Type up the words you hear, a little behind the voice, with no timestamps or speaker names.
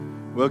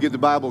Well, get the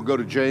Bible, go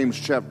to James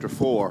chapter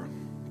 4.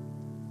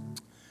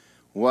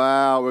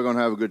 Wow, we're going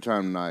to have a good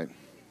time tonight.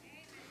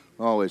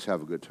 Always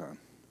have a good time.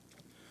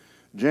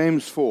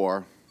 James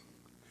 4.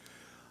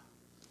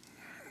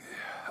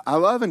 I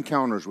love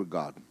encounters with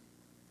God.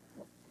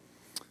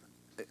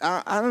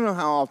 I don't know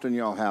how often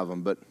y'all have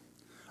them, but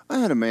I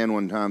had a man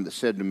one time that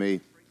said to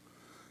me,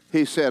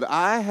 he said,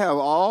 I have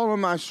all of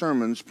my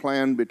sermons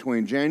planned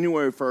between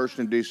January 1st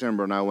and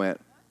December. And I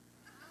went,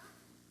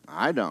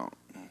 I don't.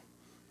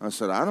 I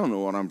said, I don't know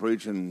what I'm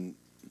preaching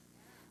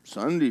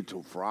Sunday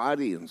till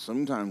Friday and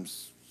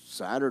sometimes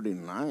Saturday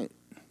night.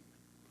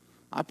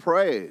 I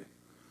pray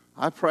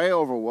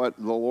over what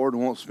the Lord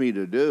wants me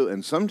to do,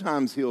 and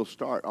sometimes he'll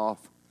start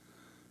off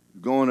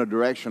going a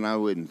direction I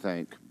wouldn't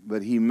think.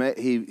 But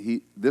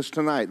this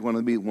tonight want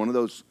to be one of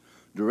those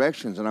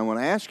directions, and I want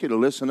to ask you to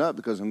listen up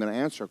because I'm going to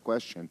answer a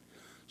question.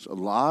 It's a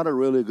lot of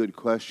really good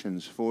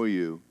questions for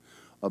you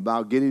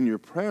about getting your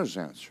prayers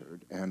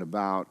answered and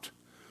about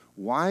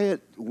why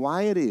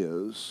it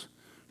is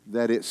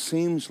that it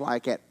seems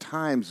like at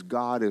times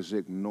God is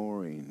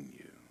ignoring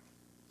you.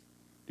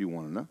 Do you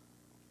want to know?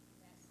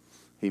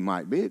 He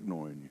might be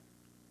ignoring you.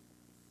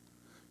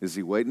 Is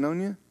he waiting on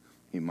you?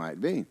 He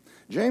might be.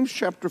 James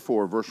chapter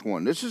 4, verse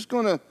 1. This is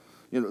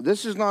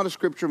not a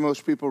scripture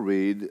most people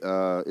read.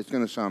 It's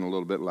going to sound a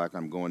little bit like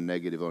I'm going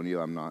negative on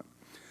you. I'm not.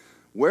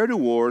 Where do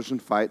wars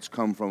and fights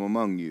come from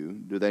among you?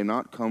 Do they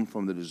not come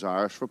from the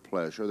desires for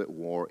pleasure that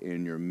war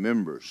in your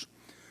members?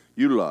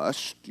 You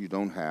lust, you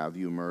don't have.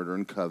 You murder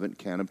and covet,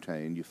 can't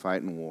obtain. You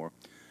fight in war.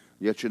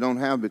 Yet you don't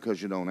have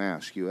because you don't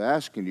ask. You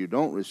ask and you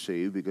don't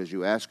receive because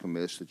you ask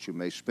amiss that you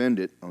may spend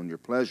it on your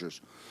pleasures.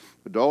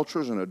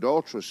 Adulterers and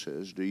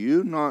adulteresses, do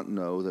you not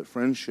know that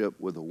friendship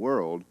with the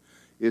world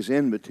is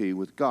enmity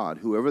with God?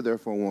 Whoever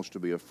therefore wants to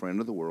be a friend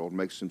of the world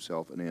makes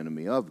himself an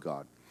enemy of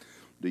God.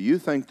 Do you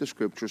think the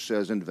Scripture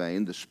says in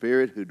vain, the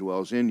Spirit who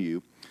dwells in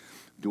you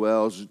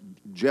dwells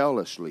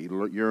jealously,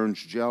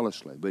 yearns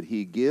jealously, but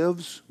he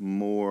gives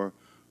more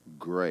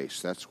grace.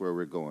 That's where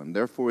we're going.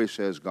 Therefore, he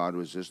says, God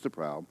resists the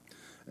proud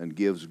and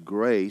gives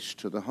grace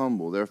to the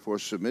humble. Therefore,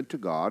 submit to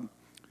God,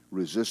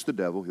 resist the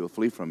devil, he'll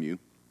flee from you.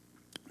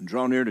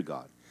 Draw near to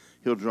God,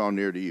 he'll draw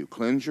near to you.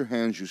 Cleanse your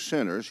hands, you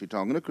sinners. He's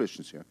talking to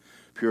Christians here.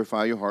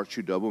 Purify your hearts,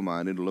 you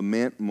double-minded.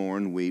 Lament,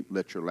 mourn, weep.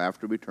 Let your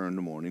laughter be turned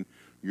to mourning,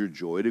 your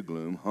joy to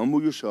gloom.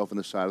 Humble yourself in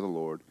the sight of the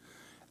Lord,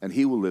 and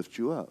he will lift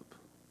you up.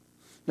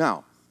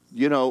 Now,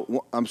 you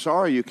know, I'm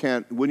sorry you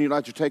can't. Wouldn't you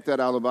like to take that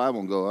out of the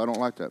Bible and go, I don't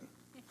like that?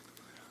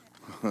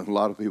 A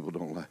lot of people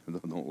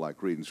don't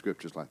like reading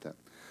scriptures like that.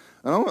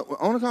 And I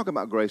want to talk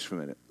about grace for a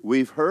minute.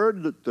 We've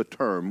heard the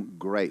term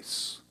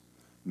grace.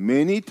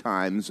 Many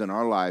times in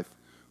our life,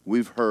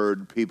 we've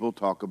heard people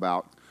talk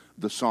about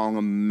the song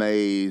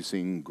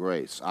Amazing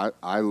Grace.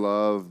 I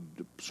love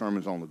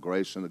sermons on the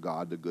grace of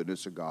God, the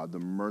goodness of God, the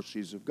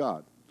mercies of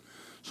God.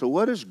 So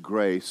what does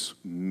grace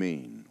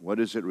mean? What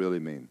does it really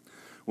mean?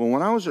 Well,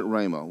 when I was at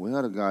Rhema, we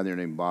had a guy there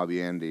named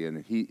Bobby Andy,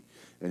 and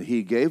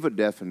he gave a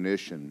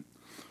definition.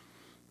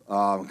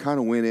 Kind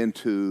of went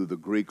into the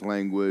Greek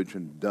language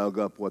and dug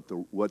up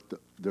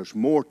there's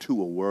more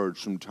to a word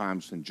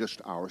sometimes than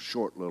just our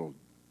short little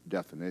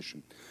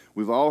definition.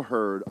 We've all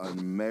heard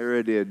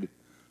unmerited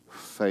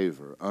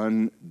favor,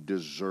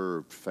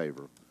 undeserved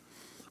favor.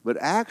 But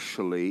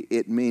actually,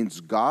 it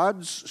means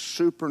God's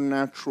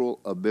supernatural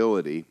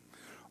ability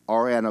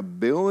or an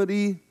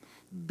ability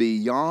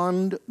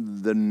beyond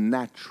the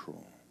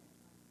natural.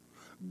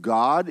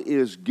 God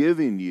is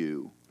giving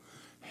you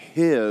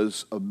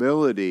his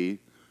ability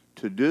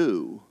to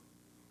do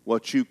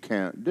what you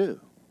can't do.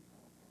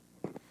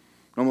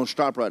 I'm going to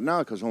stop right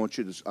now because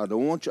I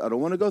don't want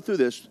to go through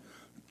this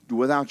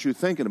without you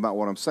thinking about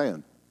what I'm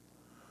saying.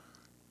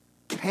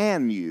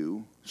 Can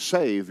you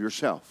save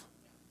yourself?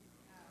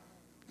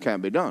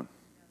 Can't be done.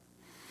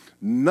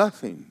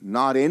 Nothing,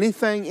 not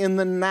anything in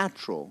the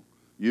natural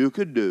you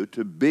could do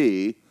to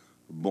be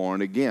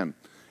born again.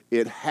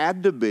 It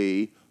had to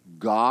be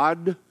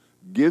God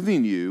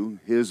giving you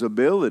his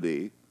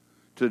ability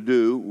to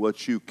do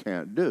what you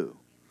can't do.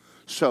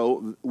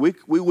 So we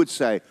would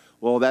say,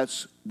 well,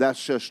 that's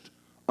just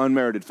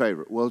unmerited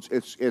favor. Well,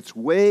 it's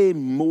way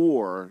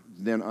more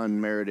than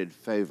unmerited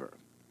favor.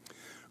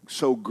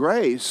 So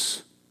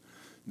grace,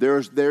 there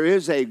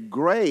is a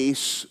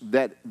grace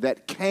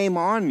that came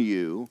on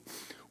you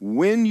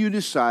when you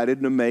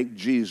decided to make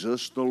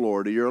Jesus the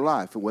Lord of your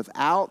life.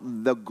 Without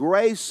the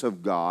grace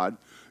of God,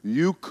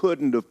 you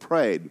couldn't have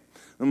prayed.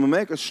 I'm going to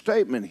make a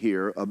statement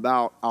here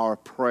about our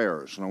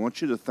prayers, and I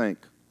want you to think.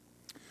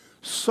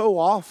 So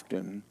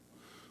often,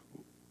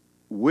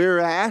 we're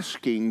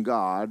asking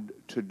God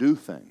to do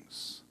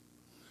things,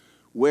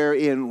 where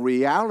in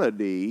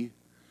reality,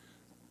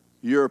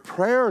 your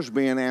prayers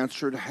being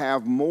answered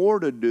have more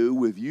to do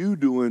with you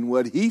doing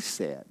what he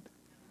said.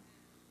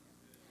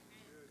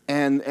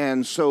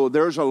 And so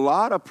there's a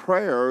lot of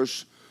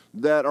prayers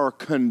that are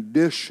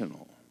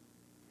conditional.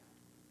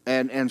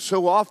 And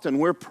so often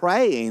we're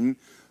praying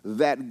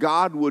that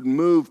God would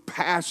move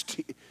past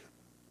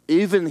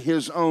even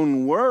his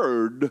own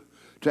word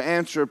to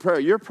answer a prayer.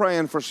 You're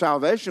praying for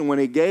salvation when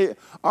I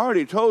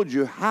already told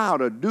you how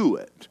to do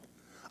it.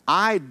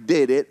 I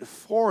did it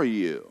for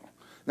you.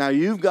 Now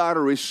you've got to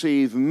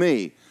receive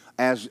me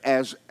as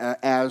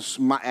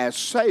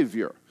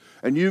Savior,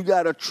 and you've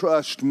got to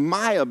trust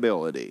my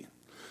ability.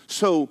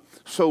 So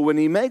when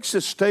he makes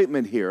this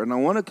statement here, and I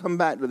want to come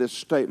back to this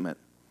statement,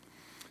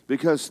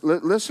 because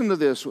listen to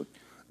this: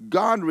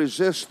 God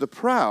resists the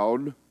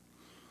proud,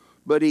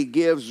 but he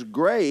gives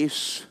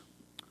grace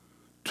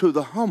to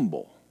the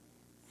humble.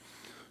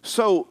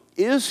 So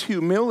is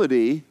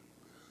humility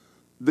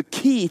the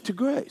key to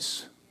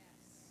grace?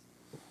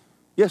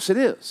 Yes, it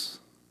is.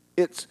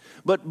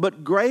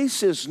 But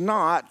grace is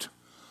not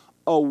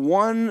a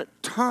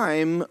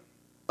one-time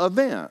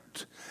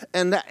event.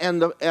 And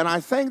I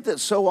think that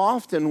so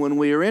often when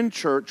we are in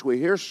church, we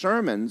hear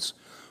sermons,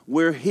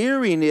 we're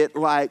hearing it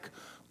like,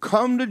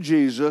 come to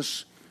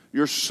Jesus,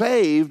 you're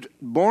saved,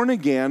 born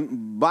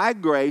again, by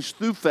grace,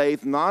 through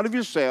faith, not of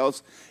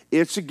yourselves.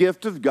 It's a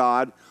gift of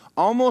God,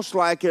 almost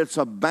like it's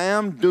a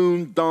bam,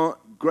 doom,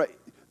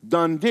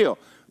 done deal.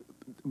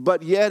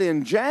 But yet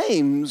in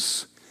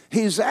James,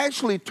 he's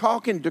actually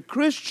talking to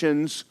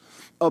Christians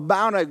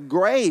about a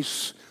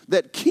grace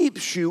that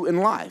keeps you in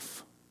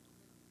life.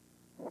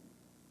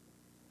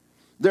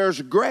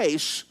 There's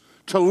grace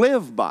to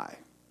live by.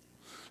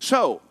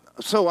 So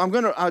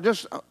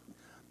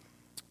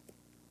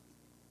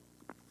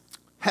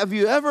have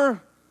you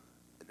ever,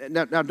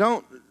 now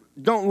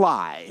don't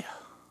lie,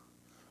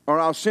 or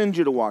I'll send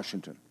you to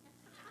Washington.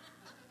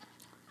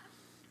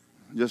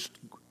 Just,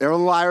 all the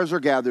liars are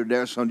gathered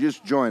there, so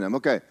just join them.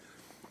 Okay.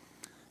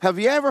 Have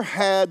you ever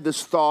had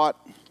this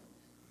thought,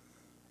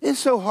 it's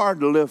so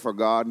hard to live for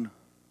God?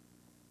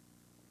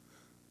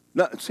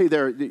 No, see,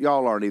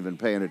 y'all aren't even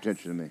paying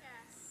attention to me.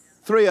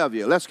 3 of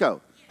you, let's go.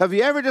 Have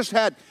you ever just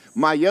had,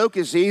 my yoke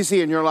is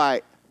easy, and you're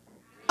like,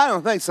 I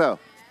don't think so.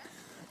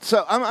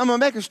 So I'm going to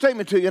make a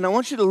statement to you, and I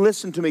want you to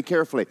listen to me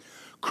carefully.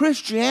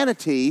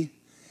 Christianity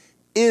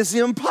is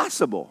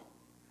impossible.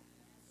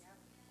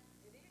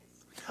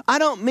 I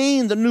don't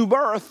mean the new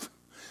birth.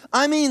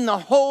 I mean the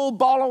whole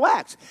ball of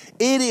wax.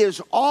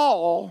 It's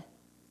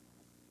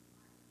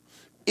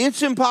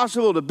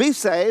impossible to be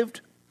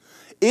saved.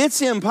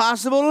 It's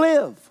impossible to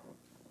live.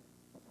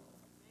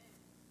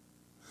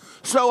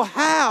 So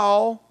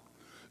how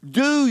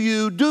do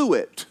you do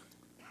it?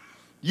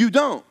 You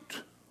don't.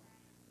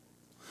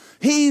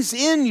 He's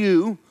in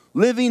you,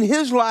 living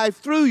his life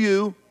through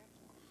you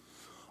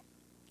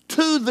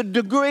to the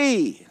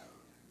degree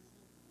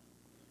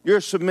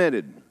you're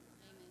submitted.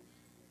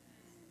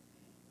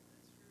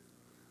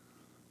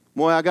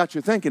 Boy, I got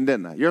you thinking,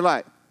 didn't I? You're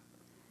like,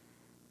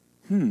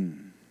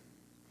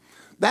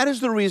 That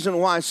is the reason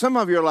why some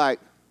of you are like,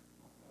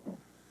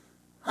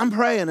 I'm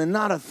praying and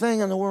not a thing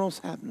in the world's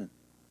happening.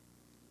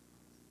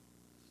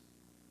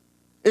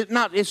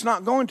 It's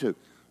not going to.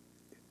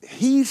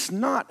 He's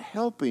not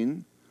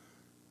helping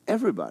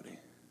everybody.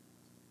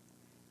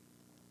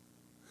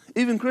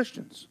 Even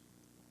Christians.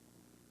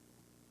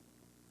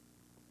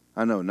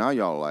 I know, now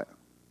y'all are like,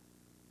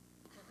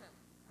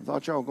 I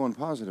thought y'all were going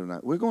positive now.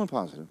 We're going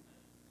positive.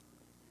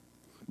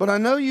 But I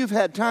know you've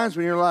had times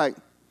when you're like,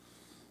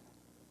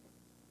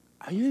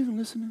 are you even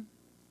listening?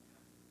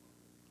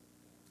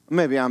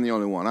 Maybe I'm the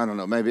only one. I don't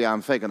know. Maybe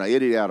I'm faking an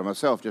idiot out of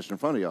myself just in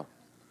front of y'all.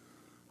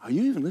 Are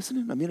you even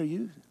listening? I mean, are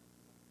you?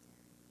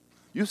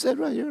 You said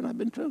right here, and I've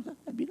been told that.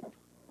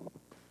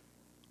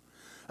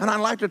 And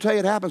I'd like to tell you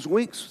it happens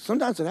weeks.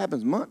 Sometimes it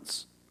happens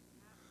months.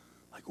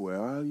 Like,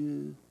 where are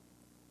you?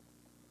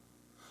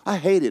 I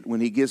hate it when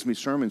he gives me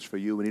sermons for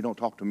you and he don't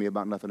talk to me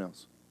about nothing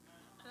else.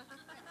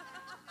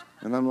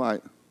 And I'm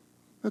like,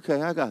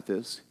 okay, I got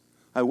this.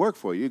 I work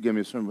for you. Give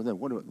me a sermon with them.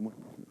 What?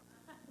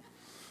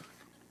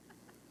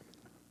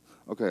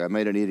 Okay, I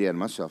made an idiot of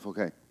myself.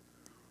 Okay.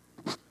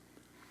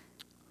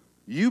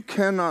 You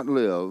cannot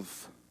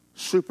live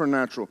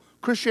supernatural.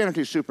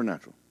 Christianity is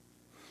supernatural.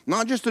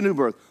 Not just the new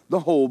birth, the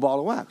whole ball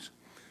of wax.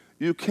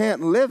 You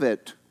can't live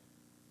it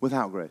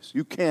without grace.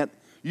 You can't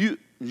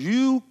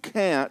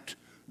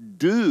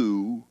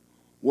do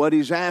what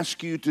he's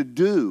asked you to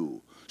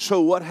do.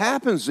 So what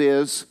happens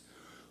is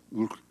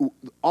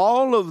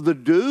all of the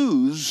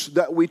do's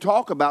that we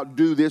talk about,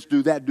 do this,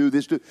 do that, do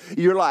this, do.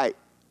 You're like,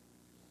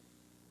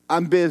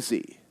 I'm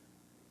busy.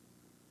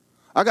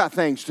 I got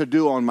things to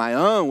do on my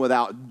own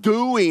without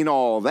doing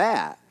all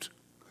that.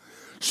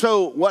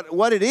 So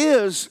what it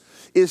is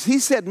he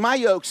said, my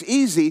yoke's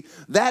easy.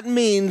 That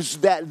means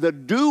that the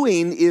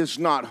doing is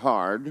not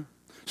hard.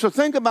 So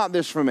think about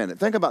this for a minute.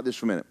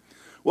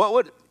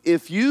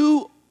 If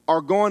you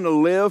are going to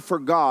live for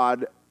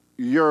God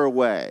your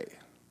way,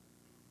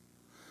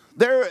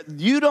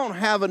 you don't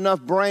have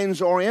enough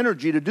brains or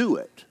energy to do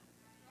it.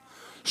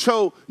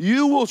 So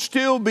you will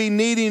still be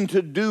needing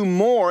to do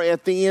more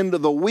at the end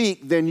of the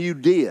week than you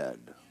did.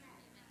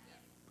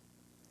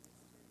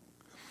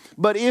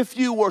 But if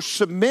you were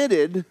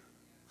submitted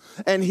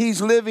and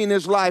he's living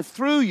his life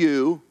through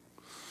you,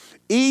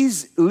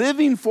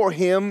 living for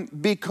him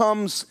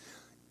becomes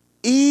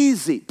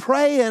easy.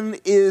 Praying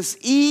is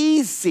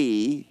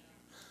easy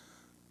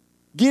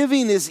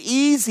Giving is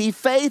easy.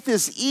 Faith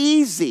is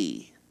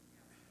easy.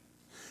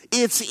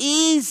 It's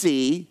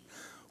easy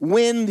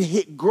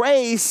when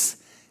grace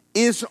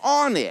is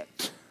on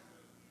it.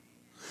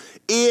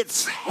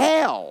 It's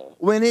hell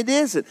when it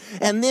isn't.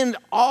 And then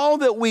all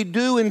that we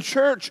do in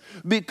church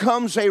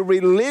becomes a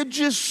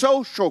religious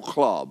social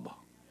club.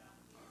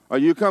 Are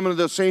you coming to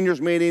the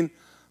seniors meeting?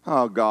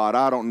 Oh, God,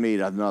 I don't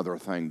need another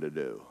thing to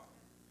do.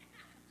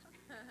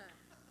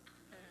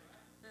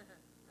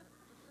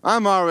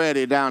 I'm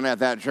already down at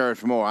that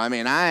church more. I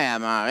mean, I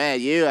am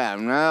already. You have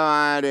no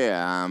idea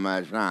how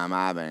much time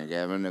I've been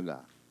giving to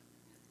God.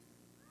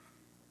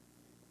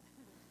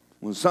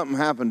 When something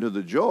happened to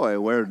the joy,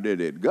 where did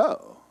it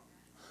go?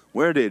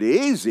 Where did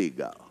easy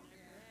go?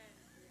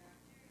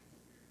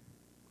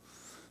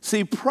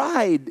 See,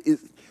 pride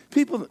is,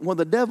 people, well,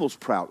 the devil's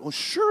proud. Well,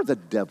 sure, the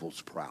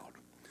devil's proud.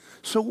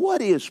 So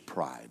what is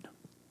pride?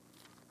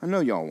 I know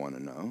y'all want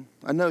to know.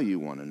 I know you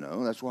want to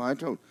know. That's why I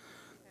told you.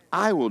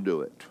 I will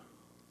do it.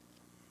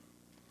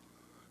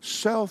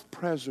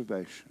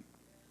 Self-preservation.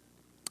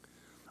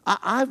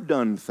 I've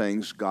done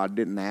things God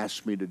didn't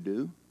ask me to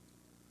do.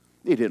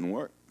 It didn't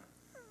work.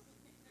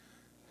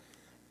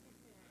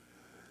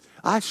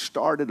 I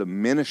started a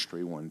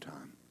ministry one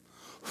time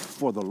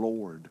for the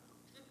Lord.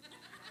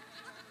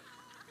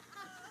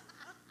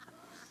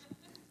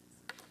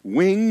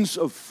 Wings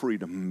of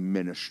Freedom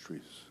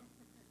Ministries.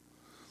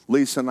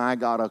 Lisa and I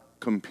got a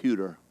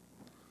computer,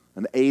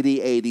 an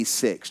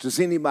 8086. Does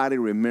anybody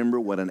remember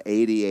what an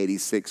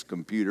 8086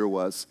 computer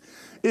was?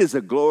 It is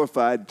a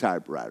glorified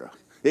typewriter.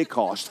 It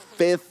cost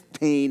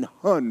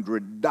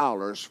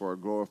 $1,500 for a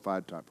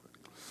glorified typewriter.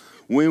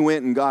 We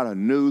went and got a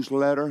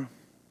newsletter.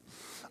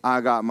 I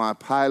got my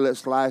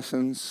pilot's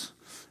license,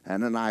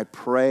 and then I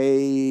prayed,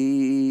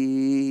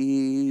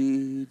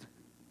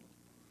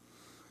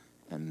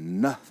 and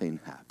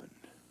nothing happened.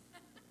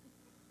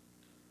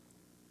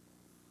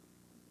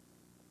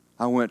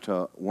 I went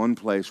to one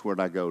place where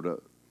I go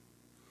to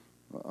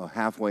a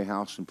halfway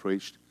house and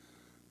preached.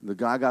 The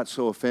guy got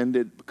so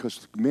offended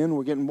because the men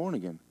were getting born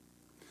again.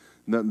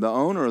 The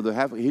owner of the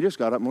halfway, he just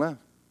got up and left.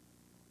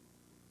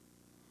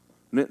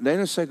 They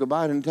didn't say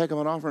goodbye. I didn't take him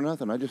an offer or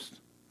nothing.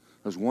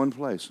 There's one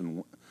place,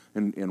 and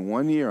in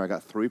 1 year I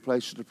got 3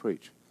 places to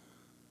preach.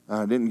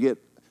 I didn't get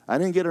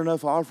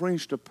enough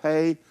offerings to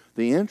pay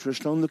the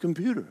interest on the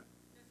computer.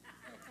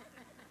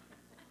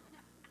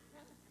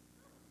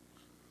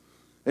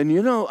 And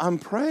you know, I'm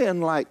praying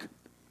like,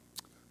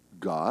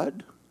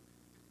 God,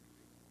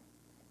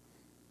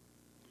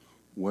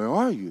 where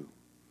are you?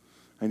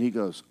 And he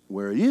goes,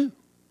 where are you?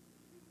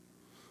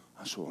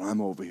 I said, well, I'm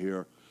over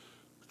here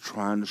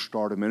trying to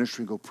start a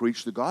ministry and go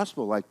preach the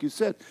gospel like you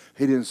said.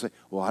 He didn't say,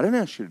 well, I didn't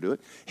ask you to do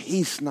it.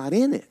 He's not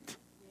in it.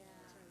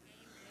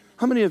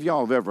 How many of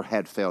y'all have ever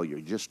had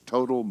failure? Just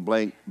total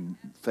blank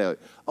failure.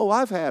 Oh,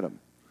 I've had them.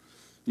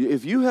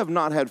 If you have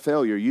not had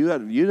failure, you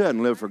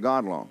haven't lived for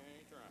God long.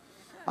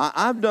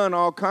 I've done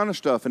all kind of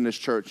stuff in this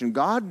church, and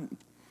God,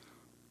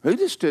 he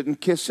just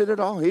didn't kiss it at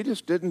all. He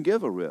just didn't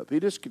give a rip. He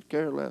just could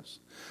care less.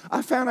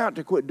 I found out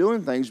to quit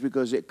doing things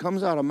because it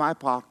comes out of my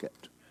pocket.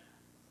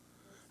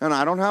 And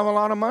I don't have a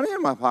lot of money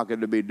in my pocket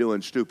to be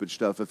doing stupid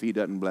stuff if he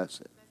doesn't bless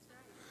it.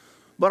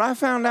 But I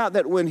found out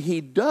that when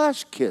he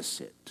does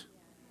kiss it,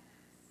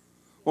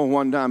 well,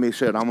 one time he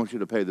said, I want you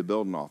to pay the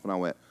building off. And I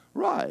went,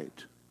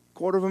 right,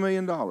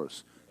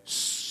 $250,000.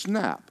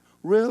 Snap.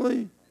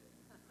 Really?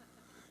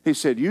 He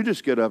said, you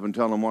just get up and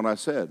tell them what I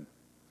said.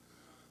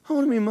 How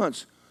many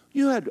months?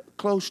 You had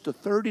close to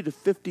 30 to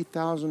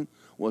 50,000,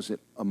 was it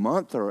a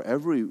month or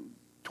every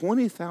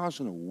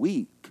 20,000 a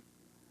week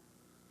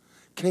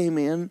came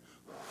in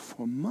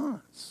for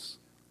months.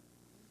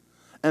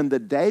 And the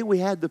day we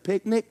had the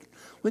picnic,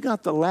 we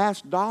got the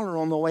last dollar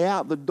on the way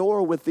out the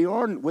door with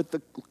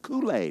the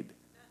Kool-Aid.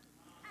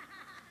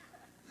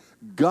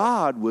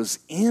 God was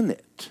in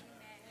it.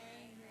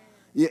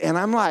 And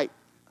I'm like,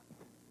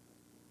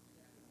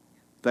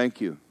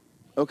 thank you.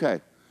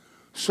 Okay.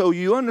 So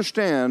you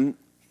understand,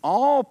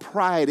 all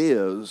pride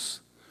is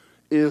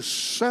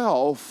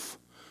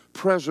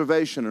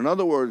self-preservation. In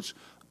other words,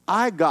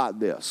 I got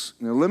this.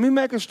 Now let me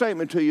make a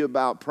statement to you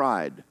about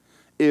pride.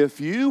 If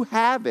you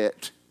have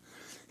it,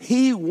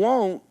 he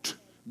won't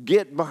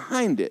get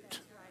behind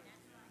it.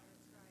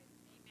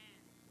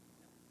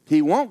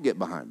 He won't get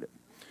behind it.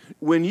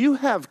 When you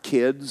have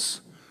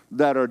kids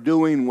that are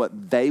doing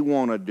what they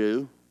want to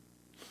do,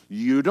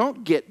 you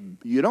don't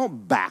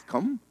back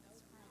them.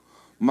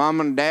 Mom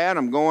and Dad,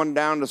 I'm going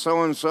down to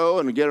so-and-so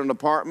and get an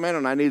apartment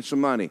and I need some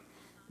money.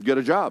 Get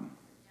a job.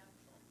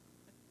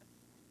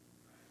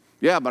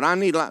 Yeah, but I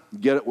need I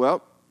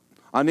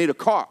need a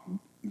car.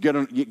 Get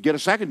a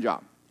second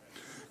job.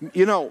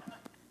 You know,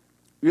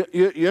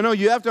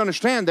 you have to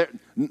understand that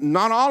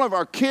not all of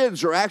our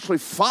kids are actually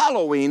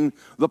following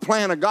the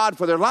plan of God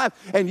for their life,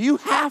 and you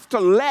have to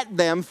let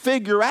them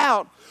figure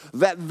out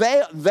that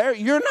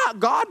you're not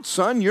God,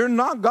 son. You're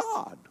not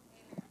God.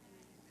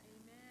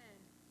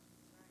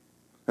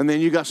 And then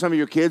you got some of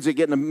your kids that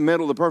get in the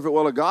middle of the perfect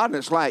will of God, and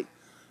it's like,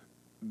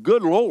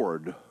 good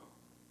Lord.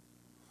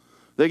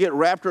 They get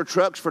Raptor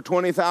trucks for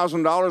 $20,000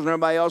 and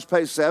everybody else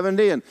pays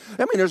 $70,000. And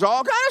I mean, there's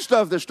all kind of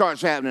stuff that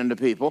starts happening to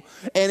people.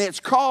 And it's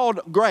called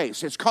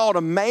grace. It's called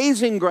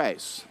amazing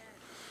grace.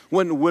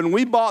 When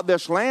we bought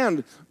this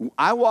land,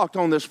 I walked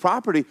on this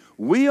property.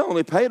 We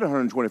only paid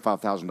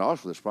 $125,000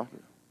 for this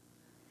property.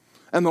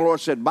 And the Lord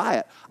said, buy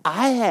it.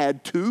 I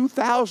had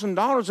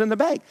 $2,000 in the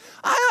bank.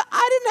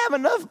 I didn't have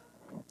enough.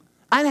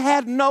 I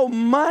had no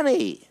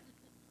money.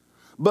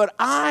 But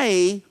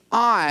I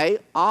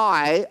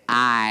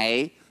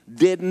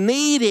didn't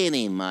need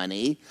any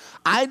money.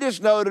 I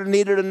just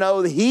needed to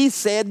know that he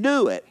said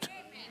do it.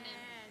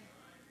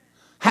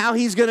 How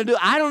he's going to do it,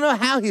 I don't know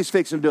how he's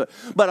fixing to do it.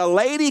 But a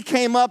lady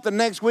came up the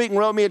next week and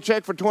wrote me a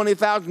check for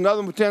 $20,000,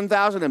 another one for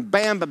 $10,000, and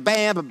bam,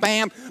 bam,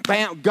 bam,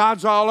 bam,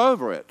 God's all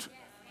over it.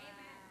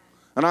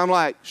 And I'm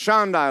like,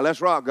 Shandai,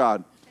 let's rock,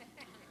 God.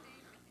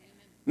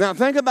 Now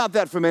think about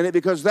that for a minute,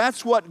 because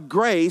that's what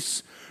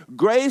grace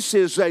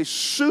is, a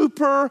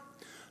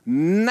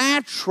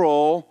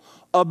supernatural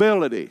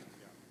ability.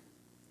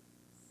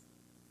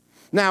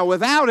 Now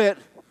without it,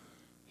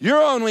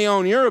 you're only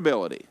on your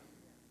ability.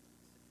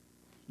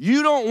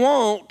 You don't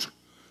want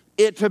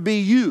it to be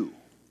you.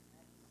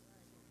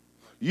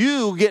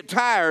 You get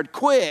tired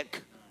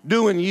quick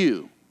doing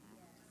you.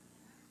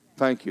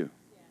 Thank you.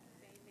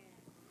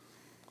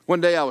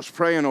 One day I was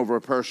praying over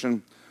a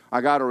person.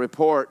 I got a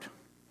report,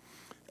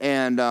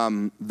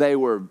 and they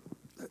were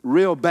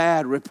real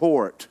bad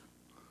report.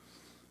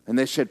 And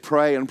they said,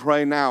 pray and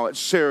pray now. It's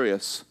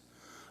serious.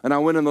 And I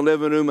went in the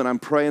living room, and I'm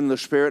praying in the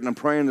Spirit, and I'm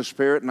praying in the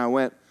Spirit, and I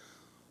went,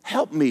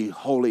 help me,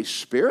 Holy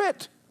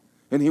Spirit.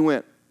 And he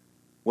went,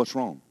 what's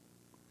wrong?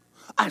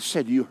 I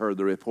said, you heard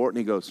the report. And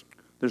he goes,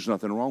 there's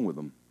nothing wrong with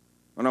them.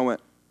 And I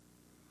went,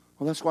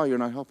 well, that's why you're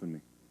not helping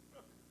me.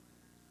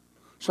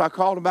 So I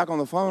called him back on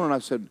the phone, and I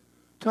said,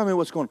 tell me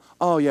what's going on.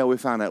 Oh, yeah, we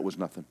found out it was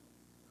nothing.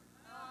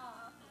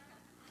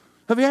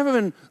 Have you ever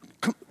been,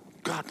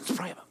 God, let's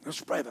pray about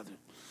this.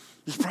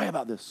 Let's pray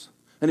about this.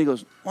 And he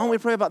goes, why don't we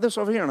pray about this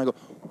over here? And I go,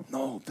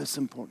 no, this is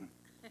important.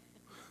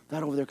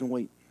 That over there can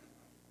wait.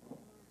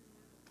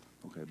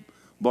 Okay,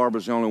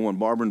 Barbara's the only one.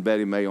 Barbara and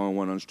Betty May, the only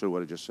one understood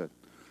what I just said.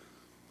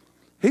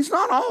 He's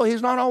not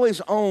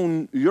always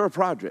on your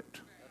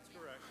project. That's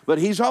correct. But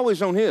he's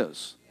always on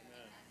his.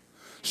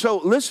 So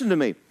listen to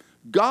me.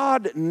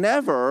 God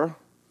never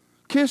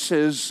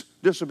kisses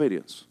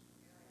disobedience.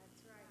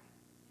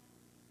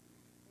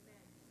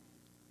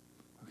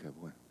 Okay,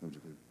 boy. That was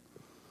good.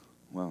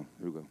 Well,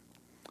 here we go.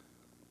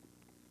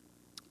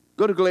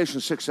 Go to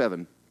Galatians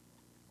 6:7.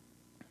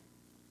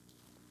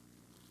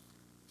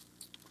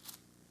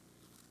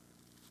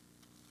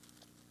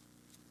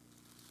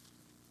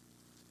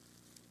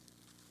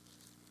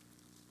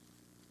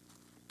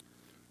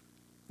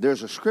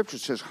 There's a scripture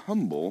that says,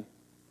 humble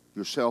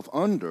yourself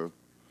under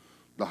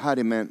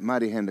the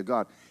mighty hand of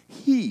God.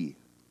 He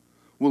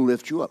will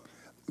lift you up.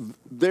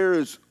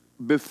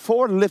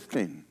 Before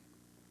lifting,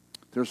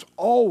 there's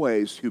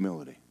always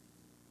humility.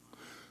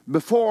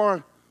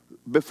 Before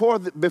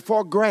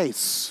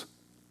grace,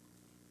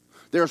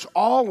 there's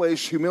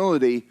always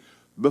humility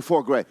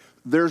before grace.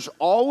 There's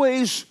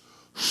always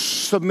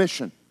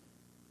submission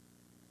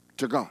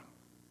to God.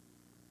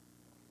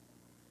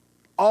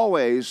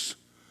 Always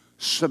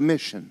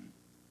submission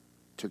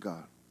to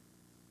God.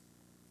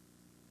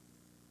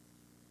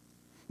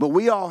 But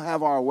we all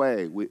have our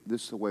way.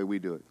 This is the way we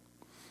do it.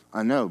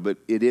 I know, but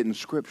it isn't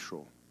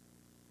scriptural.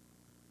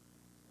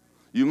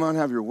 You might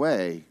have your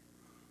way,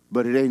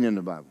 but it ain't in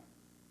the Bible.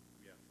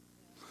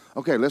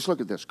 Okay, let's look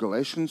at this.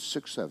 Galatians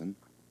 6:7.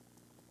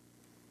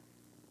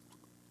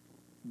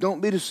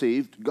 Don't be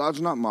deceived. God's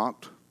not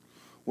mocked.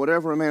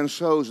 Whatever a man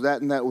sows,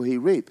 that and that will he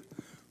reap.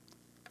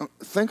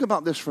 Think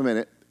about this for a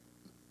minute.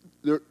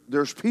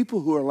 There's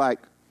people who are like,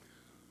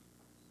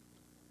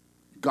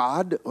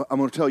 God, I'm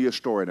going to tell you a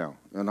story now.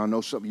 And I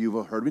know some of you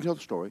have heard me tell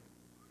the story.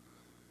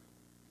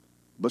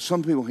 But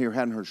some people here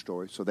hadn't heard the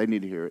story, so they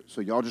need to hear it. So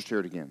y'all just hear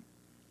it again.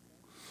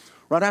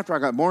 Right after I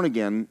got born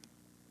again,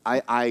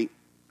 I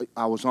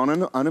was on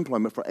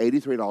unemployment for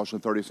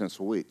 $83.30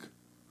 a week.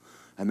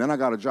 And then I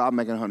got a job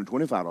making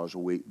 $125 a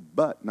week,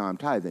 but now I'm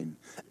tithing,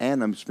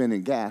 and I'm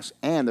spending gas,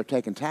 and they're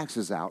taking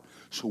taxes out.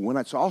 So when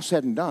it's all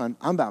said and done,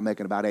 I'm about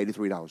making about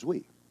 $83 a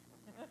week.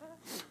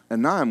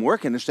 And now I'm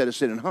working instead of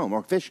sitting home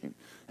or fishing.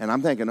 And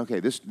I'm thinking,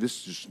 okay, this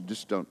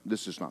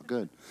is not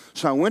good.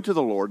 So I went to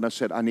the Lord, and I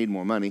said, I need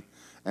more money.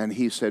 And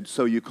he said,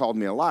 so you called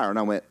me a liar. And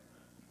I went,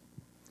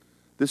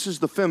 this is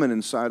the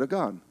feminine side of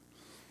God.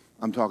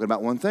 I'm talking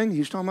about one thing,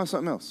 he's talking about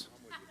something else.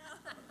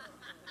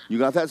 You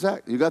got that,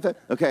 Zach? You got that?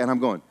 Okay, and I'm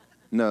going,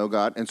 no,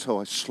 God. And so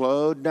I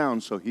slowed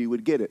down so he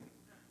would get it.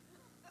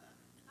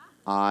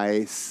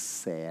 I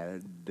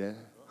said,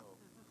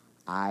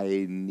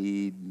 I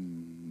need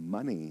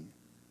money.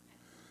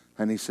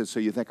 And he said, so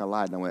you think I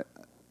lied? And I went,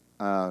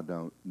 I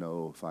don't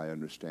know if I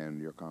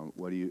understand your comment.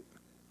 What do you?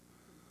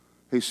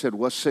 He said,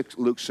 what's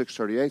Luke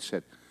 6:38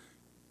 said?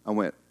 I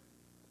went,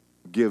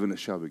 given it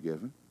shall be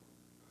given.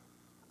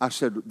 I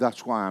said,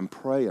 that's why I'm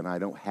praying. I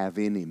don't have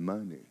any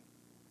money.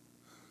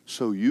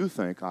 So you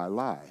think I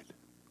lied.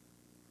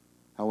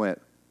 I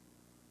went,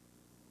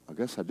 I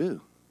guess I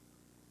do.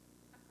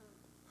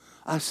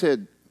 I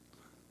said,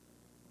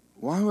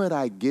 why would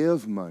I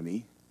give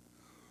money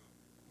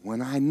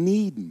when I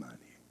need money?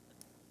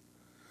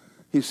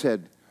 He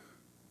said,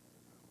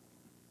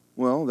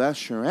 well,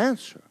 that's your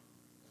answer.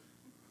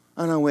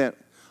 And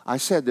I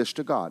said this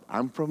to God.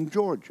 I'm from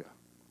Georgia.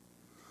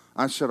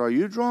 I said, are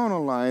you drawing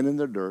a line in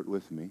the dirt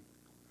with me?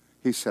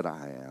 He said,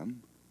 I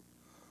am.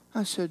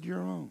 I said, you're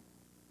wrong.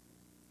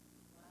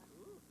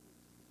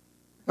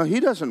 Now,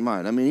 he doesn't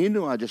mind. I mean, he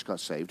knew I just got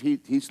saved.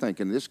 He's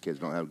thinking this kid's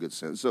don't have good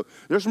sense. So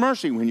there's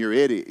mercy when you're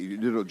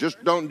idiot.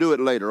 Just don't do it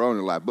later on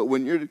in life. But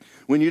when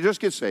you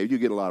just get saved, you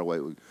get a lot of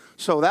weight.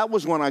 So that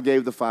was when I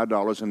gave the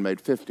 $5 and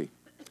made 50.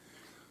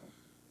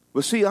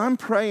 But see, I'm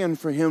praying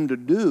for him to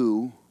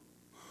do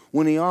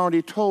when he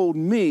already told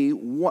me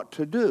what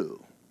to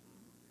do.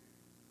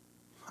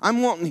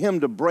 I'm wanting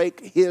him to break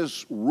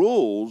his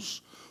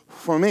rules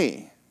for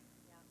me.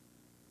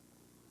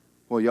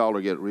 Well, y'all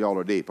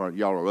are deep, aren't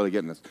you? Y'all are really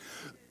getting this.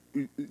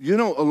 You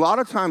know, a lot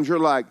of times you're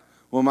like,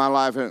 well, my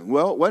life,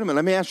 well, wait a minute,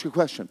 let me ask you a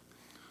question.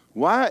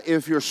 Why,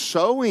 if you're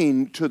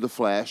sowing to the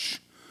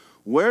flesh,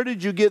 where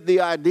did you get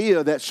the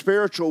idea that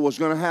spiritual was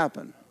going to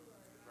happen?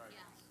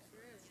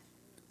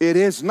 It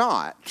is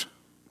not.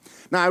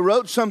 Now, I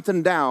wrote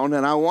something down,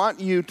 and I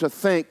want you to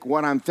think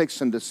what I'm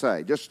fixing to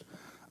say.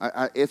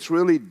 It's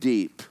really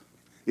deep.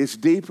 It's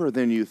deeper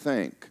than you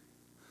think.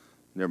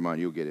 Never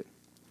mind, you'll get it.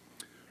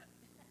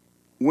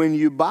 When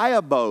you buy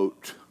a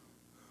boat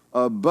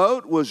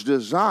was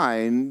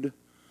designed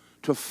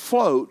to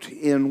float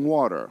in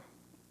water.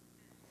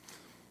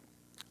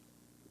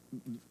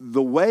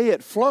 The way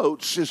it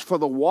floats is for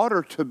the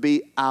water to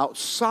be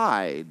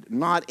outside,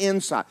 not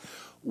inside.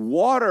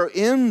 Water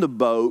in the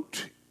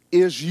boat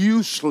is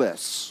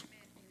useless.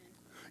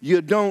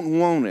 You don't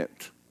want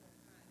it.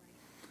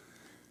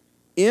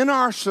 In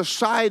our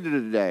society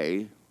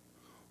today,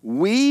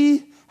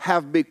 we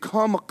have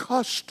become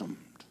accustomed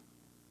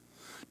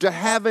to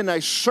having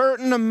a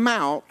certain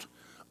amount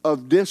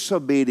of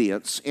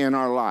disobedience in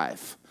our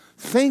life,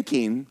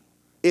 thinking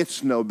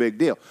it's no big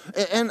deal.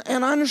 And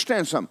I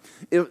understand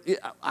something.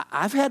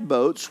 I've had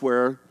boats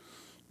where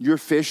you're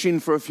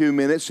fishing for a few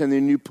minutes and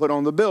then you put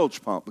on the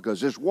bilge pump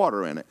because there's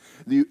water in it.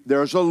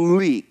 There's a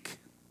leak.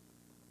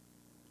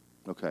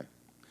 Okay.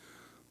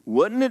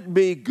 Wouldn't it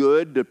be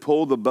good to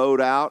pull the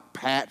boat out,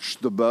 patch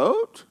the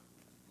boat,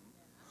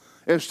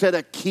 instead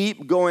of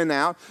keep going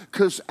out?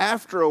 Because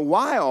after a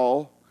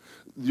while,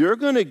 you're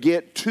going to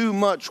get too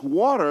much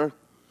water.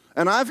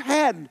 And I've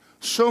had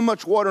so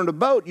much water in the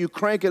boat, you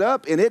crank it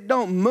up and it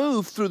don't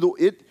move through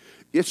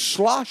it's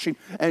sloshing,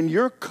 and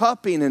you're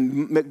cupping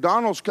and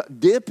McDonald's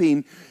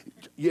dipping.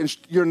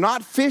 You're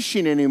not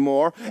fishing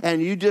anymore,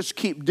 and you just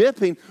keep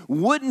dipping.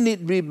 Wouldn't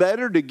it be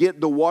better to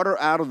get the water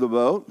out of the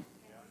boat?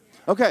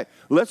 Okay,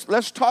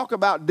 let's talk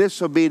about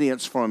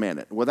disobedience for a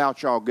minute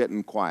without y'all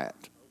getting quiet.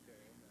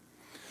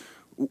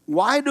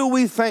 Why do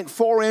we think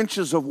 4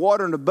 inches of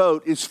water in the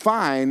boat is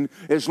fine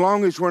as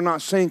long as we're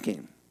not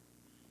sinking?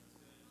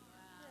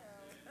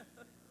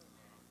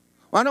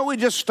 Why don't we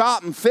just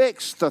stop and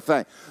fix the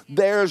thing?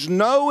 There's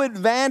no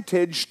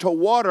advantage to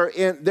water.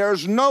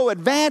 There's no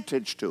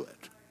advantage to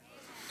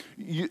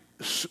it.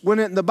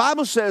 When the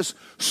Bible says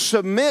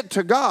submit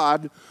to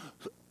God,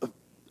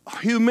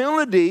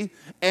 humility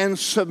and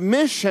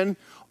submission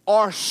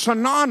are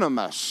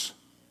synonymous.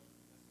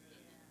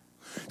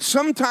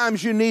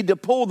 Sometimes you need to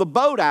pull the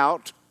boat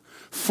out,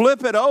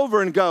 flip it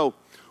over, and go,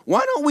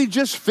 why don't we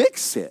just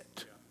fix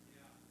it?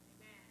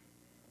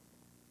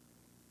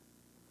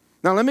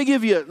 Now let me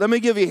give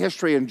you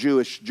history in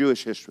Jewish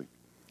history.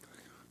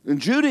 In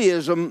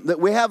Judaism, that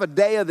we have a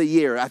day of the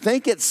year. I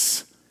think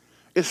it's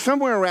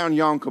somewhere around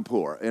Yom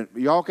Kippur, and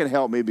y'all can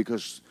help me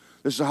because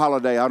this is a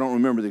holiday. I don't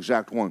remember the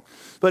exact one,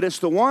 but it's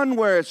the one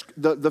where it's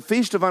the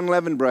Feast of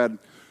Unleavened Bread.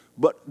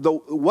 But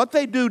what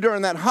they do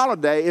during that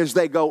holiday is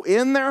they go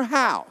in their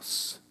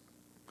house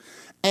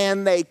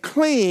and they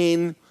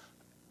clean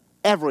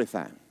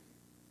everything.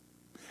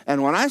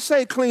 And when I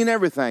say clean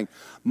everything,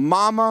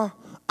 Mama,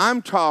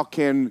 I'm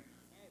talking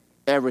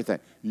everything.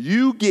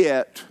 You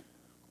get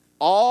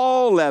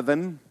all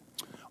leaven,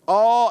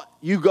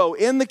 you go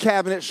in the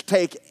cabinets,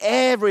 take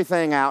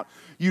everything out.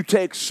 You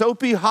take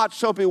hot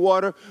soapy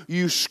water,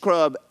 you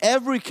scrub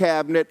every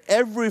cabinet,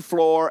 every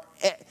floor,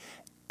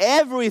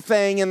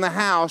 everything in the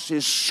house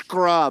is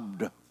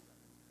scrubbed.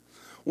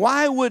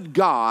 Why would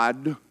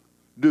God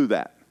do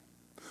that?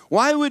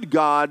 Why would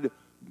God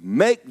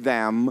make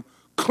them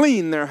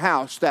clean their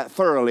house that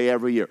thoroughly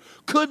every year?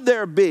 Could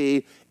there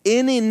be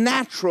any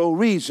natural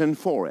reason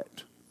for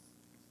it?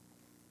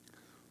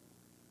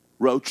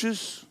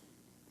 Roaches?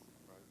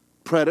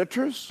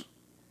 Predators?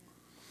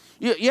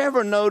 You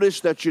ever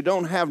notice that you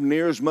don't have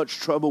near as much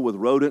trouble with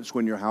rodents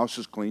when your house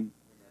is clean?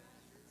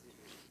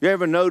 You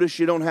ever notice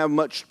you don't have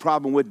much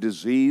problem with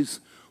disease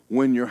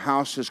when your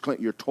house is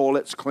clean, your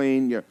toilet's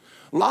clean? A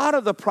lot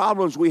of the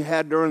problems we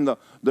had during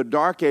the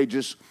Dark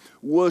Ages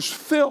was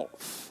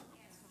filth.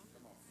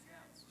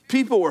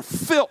 People were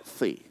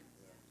filthy.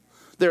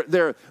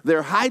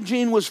 Their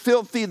hygiene was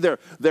filthy,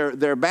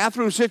 their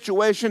bathroom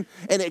situation,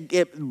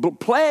 and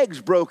plagues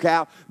broke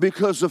out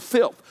because of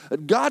filth.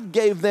 God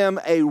gave them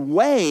a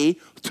way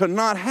to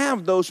not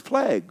have those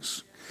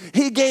plagues.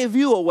 He gave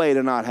you a way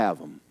to not have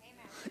them.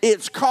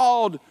 It's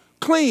called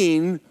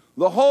clean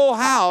the whole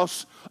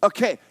house.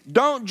 Okay,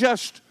 don't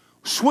just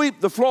sweep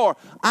the floor.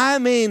 I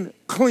mean,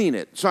 clean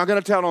it. So I'm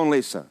going to tell on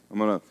Lisa.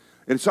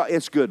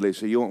 It's good,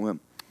 Lisa. You won't win.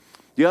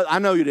 I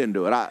know you didn't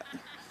do it.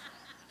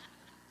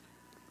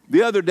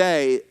 The other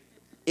day,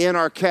 in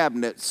our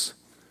cabinets,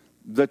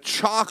 the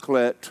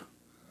chocolate,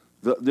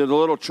 the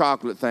little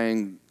chocolate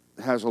thing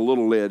has a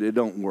little lid. It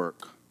don't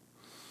work.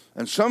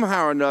 And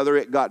somehow or another,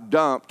 it got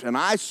dumped, and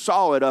I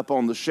saw it up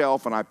on the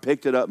shelf, and I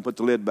picked it up and put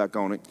the lid back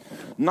on it,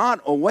 not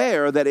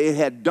aware that it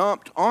had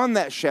dumped on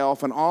that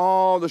shelf and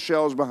all the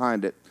shelves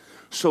behind it.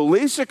 So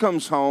Lisa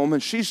comes home,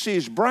 and she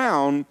sees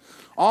brown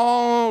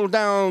all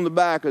down the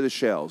back of the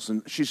shelves.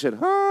 And she said,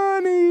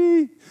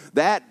 honey,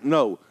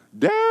 Darrell.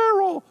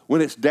 When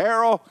it's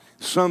Darrell,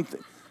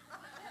 something.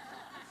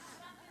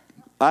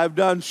 I've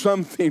done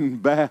something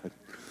bad.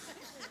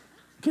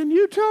 Can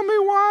you tell me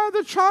why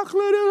the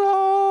chocolate is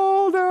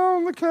all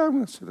down the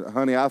cabinet? I said,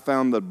 honey, I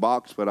found the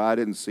box, but I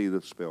didn't see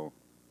the spill.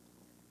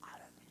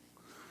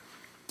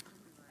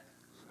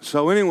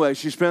 So anyway,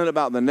 she spent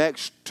about the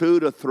next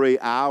 2 to 3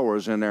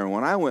 hours in there. And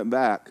when I went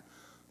back,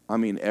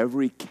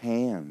 every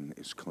can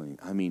is clean.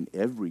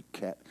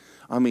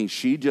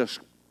 She just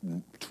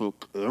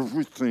took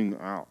everything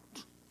out.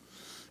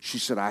 She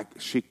said,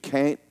 she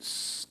can't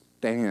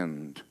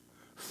stand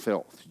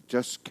filth.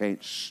 Just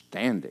can't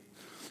stand it.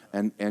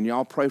 And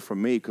y'all pray for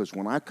me, because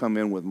when I come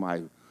in with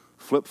my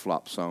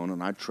flip-flops on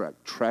and I track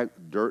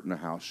dirt in the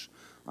house,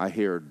 I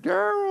hear,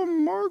 Darrell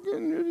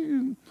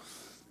Morgan.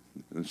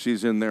 And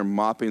she's in there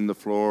mopping the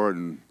floor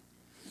and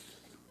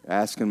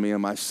asking me,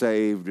 am I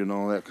saved, and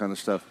all that kind of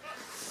stuff.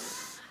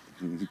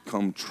 And you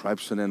come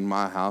traipsing in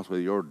my house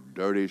with your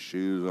dirty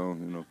shoes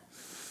on,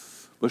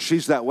 But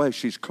she's that way.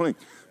 She's clean.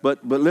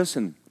 But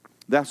listen,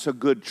 that's a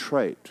good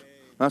trait.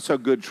 That's a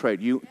good trait.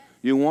 You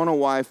want a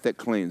wife that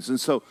cleans. And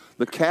so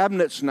the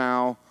cabinets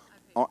now,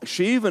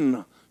 she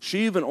even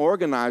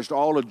organized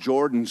all of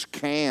Jordan's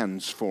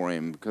cans for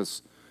him,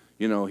 because,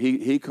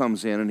 he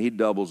comes in and he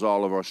doubles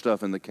all of our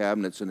stuff in the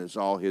cabinets, and it's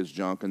all his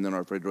junk, and then our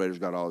refrigerator's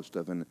got all his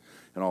stuff in it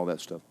and all that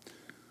stuff.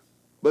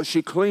 But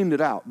she cleaned it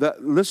out.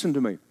 Listen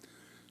to me.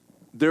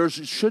 There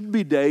should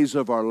be days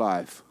of our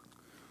life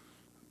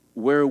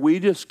where we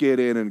just get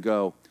in and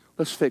go,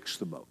 let's fix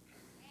the boat.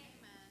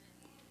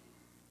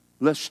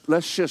 Let's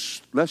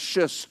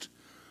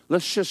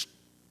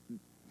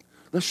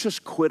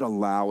just quit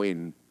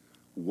allowing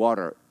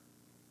water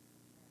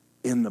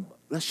in the boat.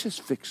 Let's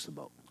just fix the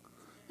boat.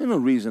 There's no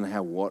reason to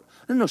have water.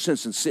 There's no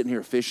sense in sitting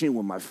here fishing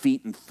with my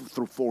feet in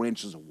 4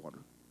 inches of water.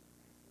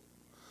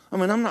 I'm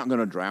not going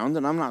to drown,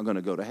 then I'm not going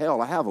to go to hell.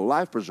 I have a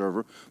life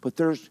preserver, but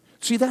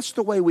that's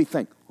the way we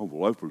think. Oh, a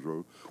life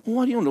preserver. Well,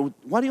 why do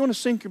you want to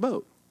sink your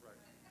boat?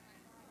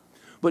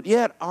 But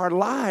yet our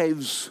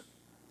lives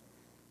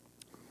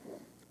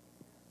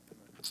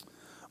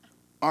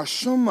are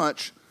so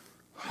much,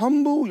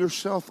 humble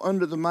yourself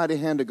under the mighty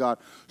hand of God,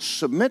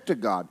 submit to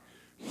God.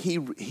 He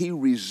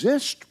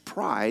resists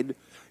pride.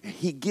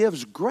 He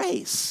gives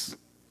grace.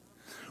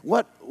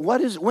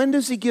 When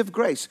does he give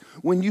grace?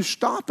 When you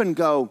stop and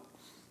go,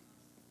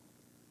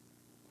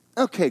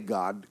 okay,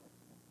 God,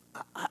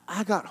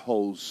 I got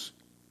holes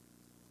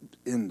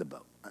in the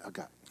boat.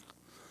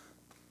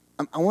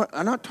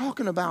 I'm not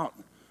talking about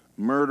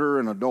murder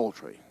and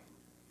adultery.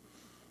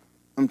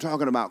 I'm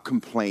talking about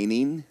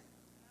complaining,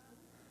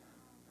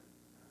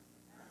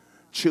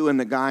 chewing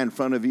the guy in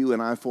front of you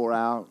and I 4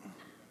 out.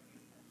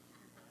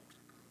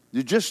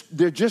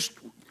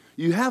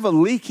 You have a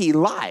leaky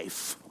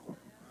life.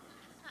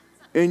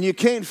 And you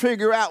can't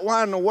figure out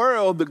why in the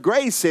world the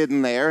grace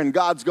isn't there, and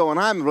God's going,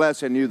 I'm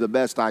blessing you the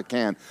best I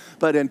can.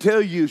 But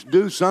until you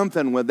do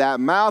something with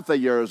that mouth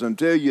of yours,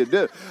 until you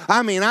do.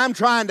 I'm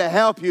trying to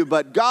help you,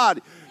 but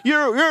God,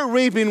 you're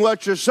reaping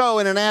what you're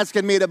sowing and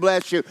asking me to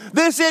bless you.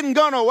 This isn't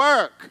going to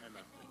work.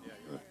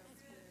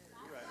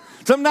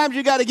 Sometimes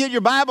you got to get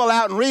your Bible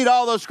out and read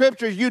all those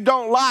scriptures you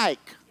don't like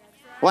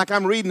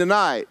I'm reading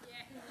tonight.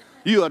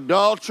 You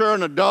adulterer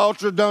and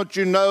adulterer, don't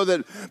you know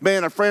that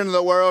being a friend of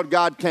the world,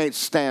 God can't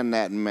stand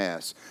that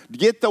mess.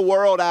 Get the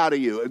world out of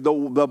you. The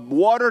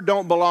water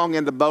don't belong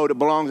in the boat. It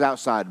belongs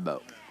outside the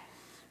boat.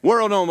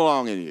 World don't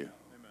belong in you.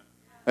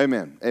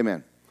 Amen.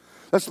 Amen.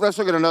 Let's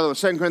look at another one.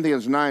 2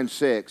 Corinthians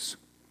 9:6.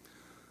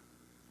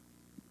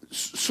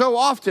 So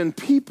often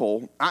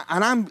people,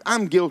 and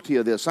I'm guilty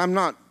of this. I'm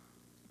not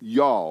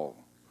y'all.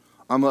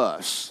 I'm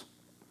us.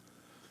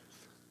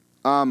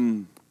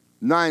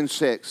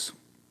 9:6.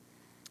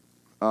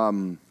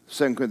 2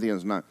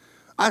 Corinthians 9.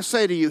 I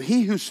say to you,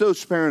 he who sows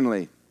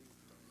sparingly,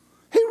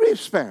 he reaps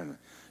sparingly.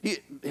 He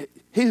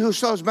who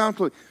sows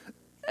bountifully.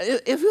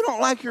 If you don't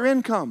like your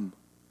income,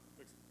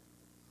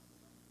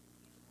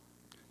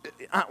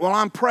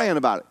 I'm praying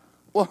about it.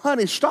 Well,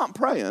 honey, stop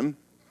praying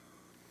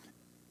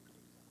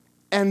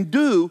and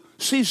do.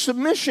 See,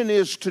 submission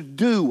is to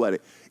do what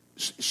it.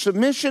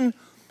 Submission,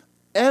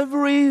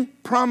 every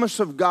promise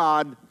of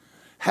God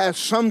has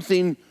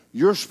something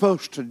you're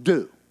supposed to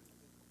do.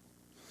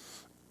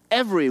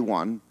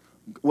 Everyone.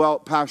 Well,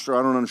 Pastor,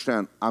 I don't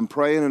understand. I'm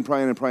praying and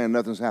praying and praying,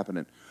 nothing's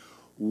happening.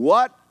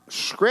 What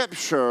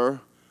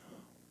scripture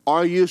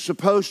are you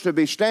supposed to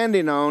be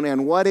standing on,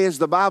 and what does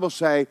the Bible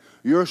say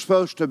you're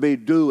supposed to be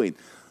doing?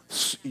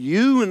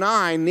 You and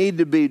I need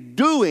to be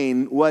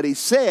doing what he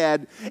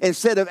said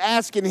instead of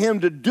asking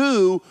him to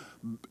do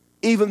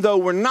even though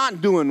we're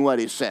not doing what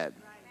he said.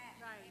 Right.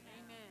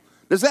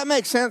 Does that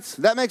make sense?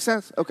 That makes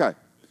sense? Okay.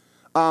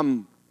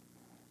 Have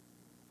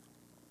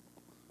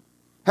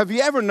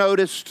you ever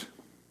noticed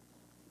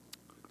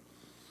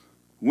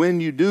when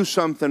you do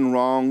something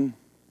wrong?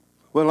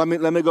 Well,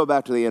 let me go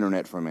back to the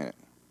internet for a minute.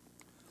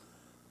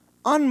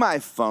 On my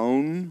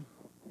phone,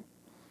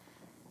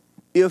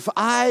 if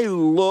I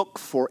look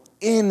for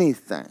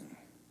anything,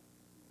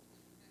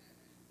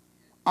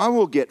 I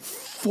will get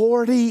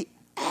 40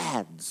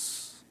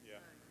 ads. Yeah.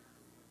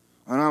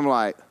 And I'm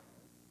like,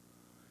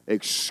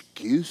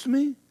 excuse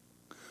me?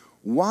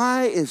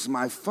 Why is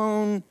my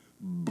phone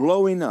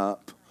blowing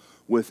up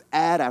with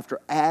ad after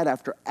ad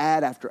after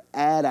ad after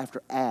ad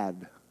after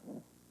ad?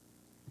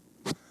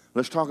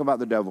 Let's talk about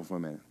the devil for a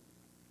minute.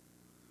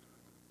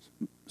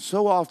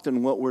 So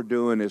often what we're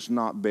doing is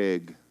not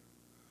big,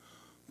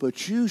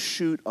 but you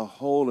shoot a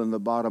hole in the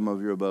bottom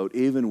of your boat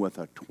even with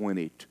a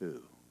 .22,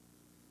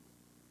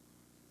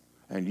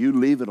 and you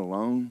leave it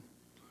alone,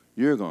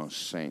 you're going to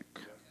sink.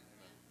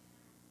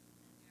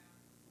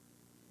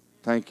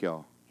 Thank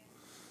y'all.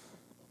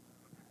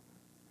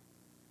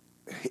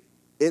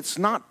 It's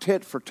not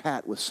tit for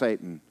tat with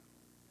Satan.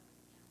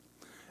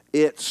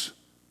 It's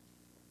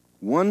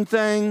one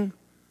thing,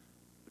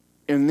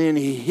 and then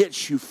he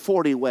hits you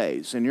 40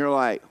 ways, and you're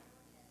like,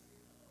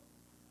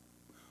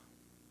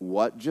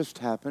 what just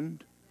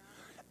happened?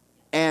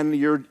 And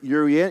your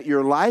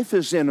life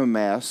is in a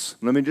mess.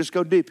 Let me just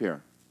go deep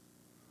here.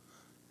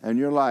 And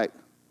you're like,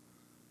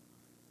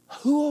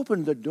 who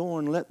opened the door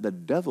and let the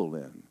devil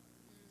in?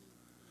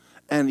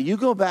 And you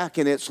go back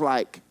and it's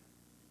like,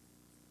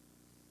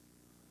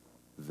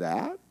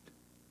 that?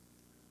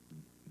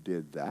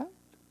 Did that?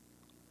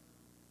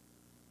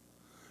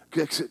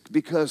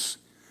 Because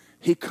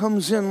he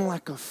comes in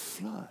like a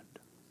flood.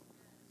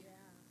 Yeah.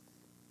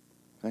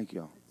 Thank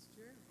y'all.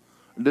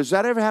 Does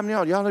that ever happen to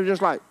y'all? Y'all are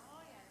just like,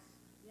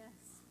 yes.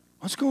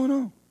 What's going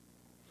on?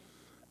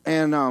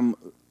 And,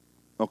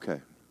 okay.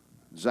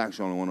 Zach's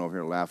the only one over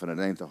here laughing. It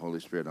ain't the Holy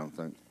Spirit, I don't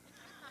think.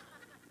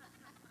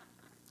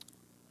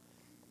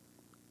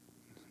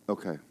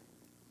 Okay.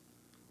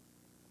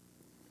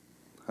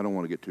 I don't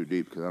want to get too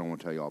deep because I don't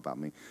want to tell you all about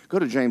me. Go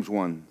to James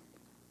 1.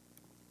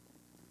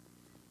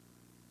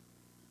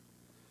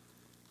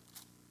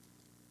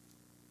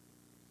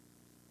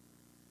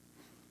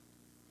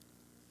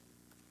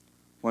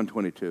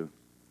 (122).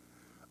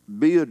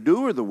 Be a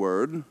doer of the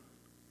word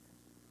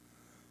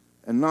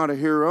and not a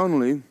hearer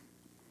only,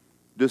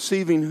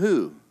 deceiving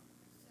who?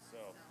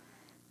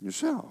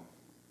 Yourself.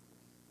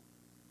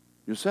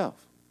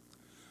 Yourself.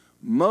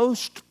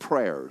 Most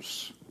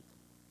prayers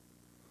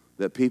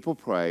that people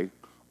pray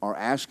are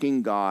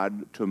asking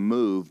God to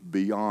move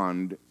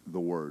beyond the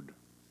word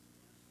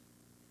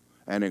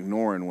and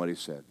ignoring what he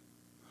said.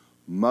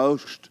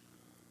 Most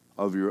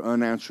of your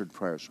unanswered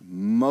prayers,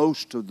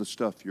 most of the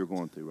stuff you're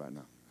going through right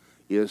now,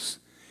 is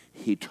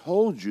he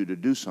told you to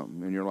do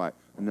something, and you're like,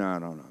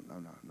 no.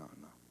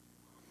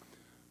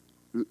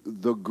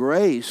 The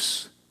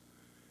grace,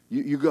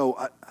 you go,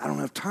 I don't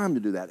have time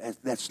to do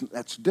that.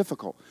 That's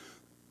difficult.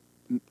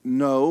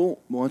 No,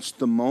 once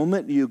the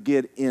moment you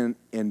get in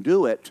and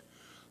do it,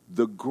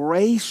 the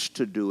grace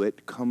to do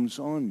it comes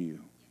on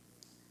you.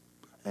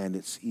 And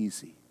it's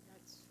easy.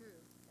 That's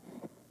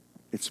true.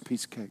 It's a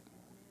piece of cake.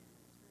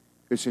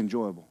 It's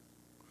enjoyable.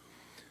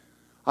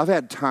 I've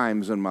had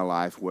times in my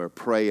life where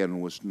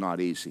praying was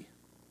not easy.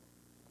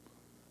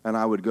 And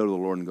I would go to the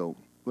Lord and go,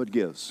 what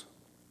gives?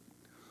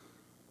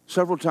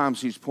 Several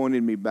times he's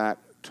pointed me back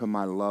to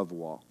my love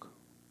walk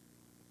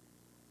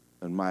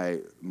and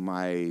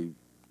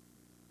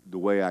the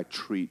way I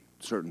treat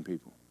certain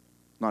people.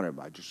 Not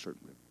everybody, just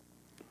certain people.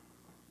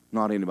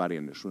 Not anybody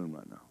in this room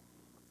right now.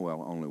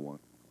 Well, only one.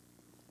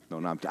 No,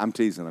 I'm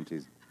teasing.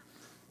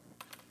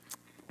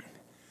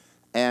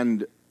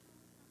 And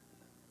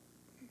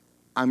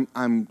I'm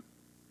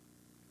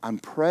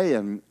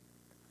praying,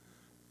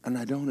 and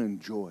I don't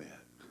enjoy it.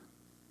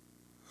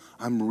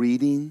 I'm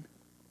reading.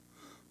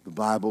 The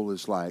Bible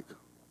is like,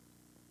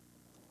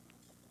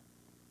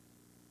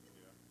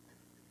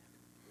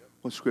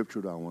 what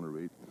scripture do I want to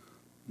read?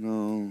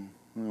 No,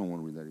 I don't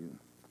want to read that either.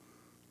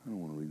 I don't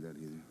want to read that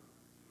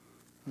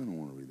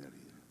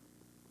either.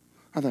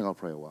 I think I'll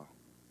pray a while.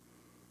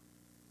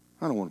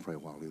 I don't want to pray a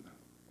while either.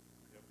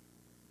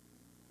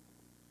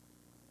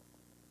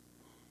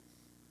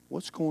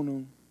 What's going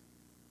on?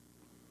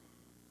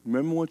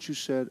 Remember what you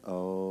said?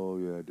 Oh,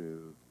 yeah, I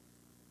do.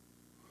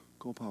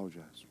 Go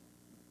apologize.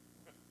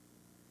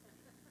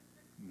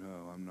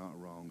 No, I'm not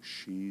wrong.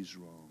 She's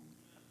wrong.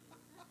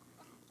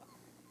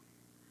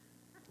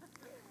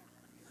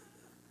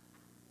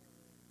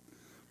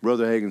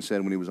 Brother Hagin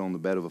said when he was on the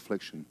bed of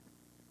affliction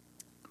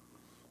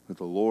that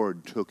the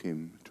Lord took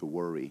him to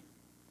worry.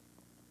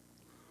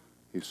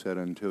 He said,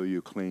 until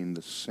you clean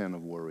the sin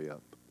of worry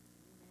up,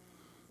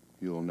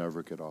 you'll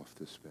never get off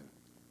this bed.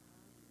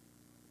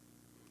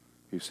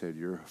 He said,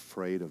 you're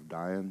afraid of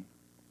dying.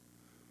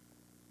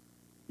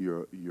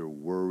 You're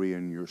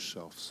worrying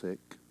yourself sick.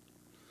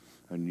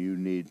 And you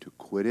need to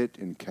quit it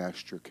and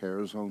cast your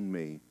cares on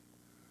me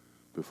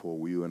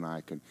before you and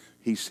I can.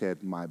 He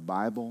said, my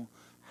Bible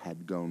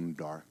had gone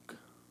dark.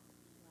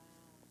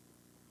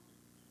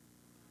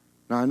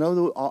 Now,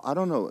 I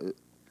don't know.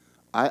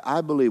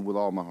 I believe with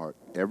all my heart,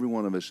 every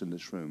one of us in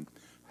this room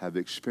have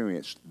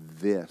experienced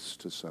this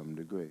to some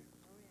degree.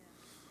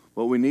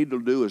 What we need to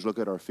do is look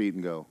at our feet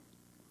and go,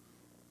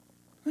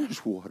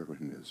 there's water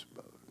in this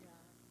boat.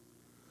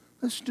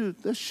 Let's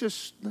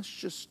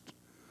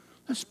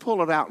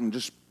pull it out and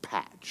just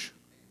patch.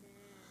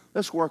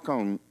 Let's work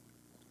on,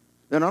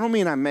 and I don't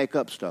mean I make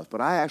up stuff, but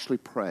I actually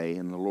pray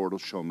and the Lord will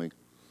show me,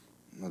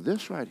 now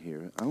this right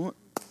here,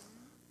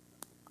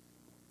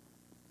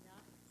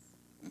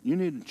 you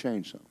need to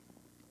change something.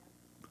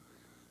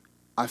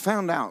 I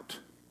found out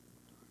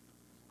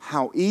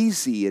how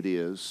easy it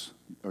is,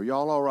 are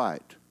y'all all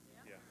right,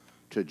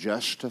 to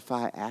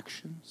justify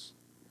actions?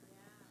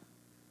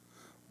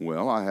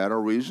 Well, I had a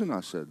reason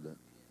I said that.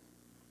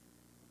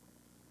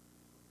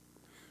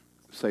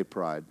 Say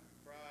pride.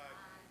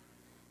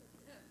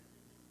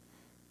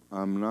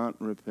 I'm not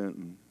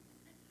repenting.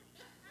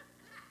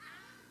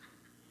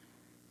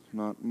 It's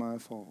not my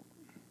fault.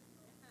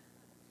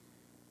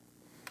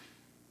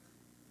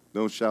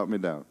 Don't shout me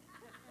down.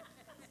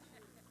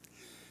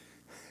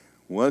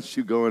 Once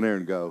you go in there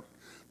and go,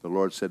 the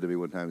Lord said to me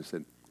one time, he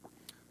said,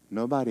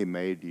 nobody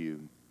made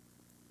you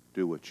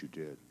do what you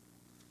did.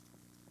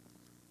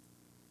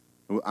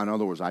 In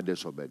other words, I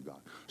disobeyed God.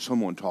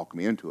 Someone talked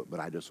me into it, but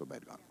I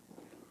disobeyed God.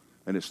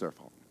 And it's their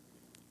fault.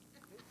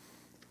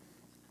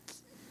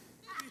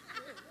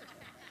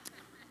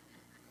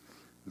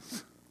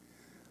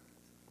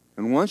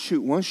 And once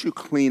you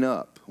clean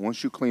up,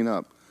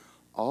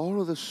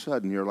 all of a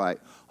sudden you're like,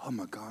 oh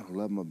my God, I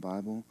love my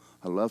Bible.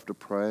 I love to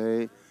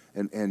pray.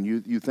 And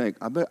you think,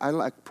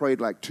 I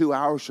prayed like 2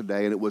 hours a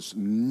day and it was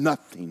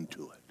nothing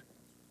to it.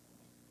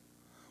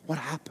 What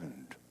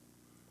happened?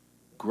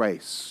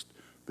 Grace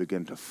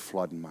began to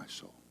flood my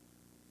soul.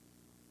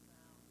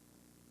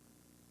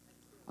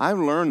 I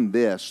learned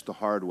this the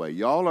hard way.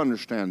 Y'all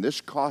understand,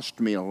 this cost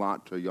me a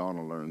lot to y'all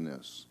to learn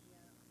this.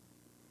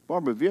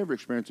 Barbara, have you ever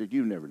experienced it?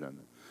 You've never done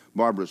it.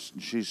 Barbara,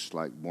 she's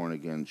like born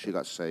again. She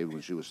got saved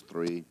when she was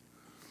 3,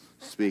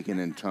 speaking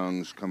in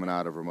tongues coming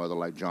out of her mother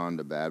like John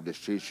the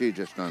Baptist. She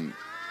just done.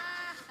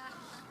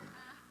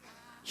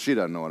 She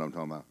doesn't know what I'm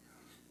talking about.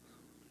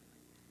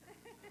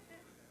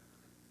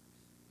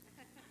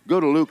 Go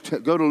to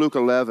Luke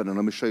 11, and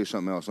let me show you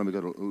something else. Let me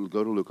go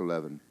to Luke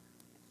 11.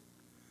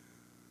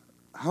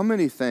 How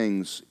many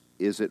things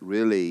is it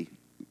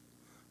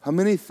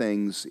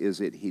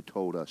he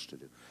told us to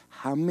do?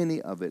 How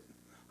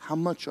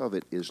much of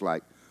it is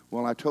like,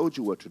 well, I told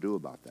you what to do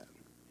about that.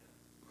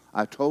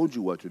 I told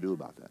you what to do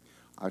about that.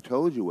 I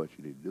told you what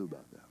you need to do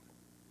about that.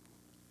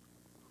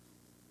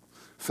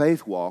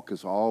 Faith walk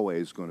is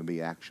always going to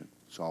be action.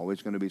 It's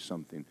always going to be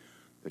something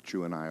that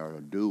you and I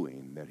are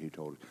doing that he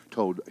told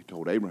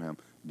Abraham,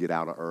 get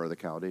out of Ur of the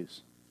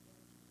Chaldees.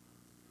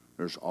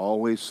 There's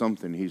always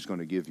something he's going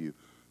to give you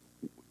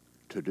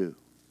to do.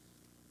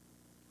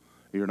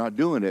 You're not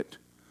doing it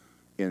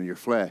in your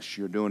flesh.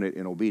 You're doing it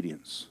in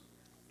obedience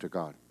to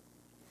God.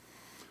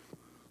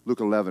 Luke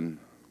 11.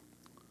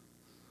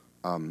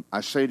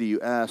 I say to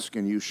you, ask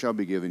and you shall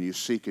be given. You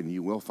seek and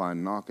you will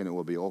find. Knock and it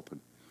will be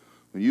open.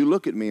 When you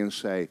look at me and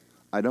say,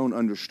 I don't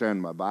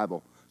understand my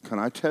Bible, can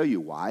I tell you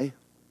why?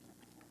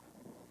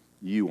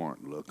 You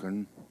aren't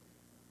looking.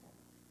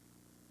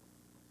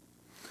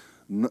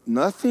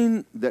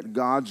 Nothing that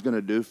God's going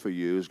to do for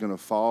you is going to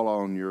fall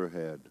on your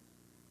head.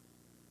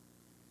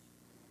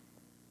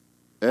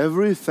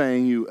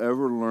 Everything you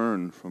ever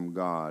learned from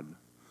God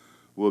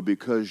will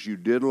because you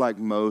did like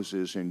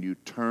Moses and you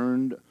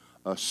turned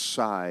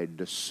aside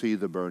to see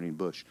the burning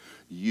bush.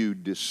 You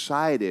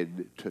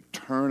decided to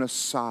turn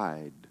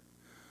aside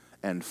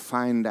and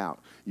find out.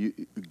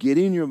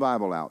 Getting your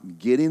Bible out,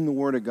 getting the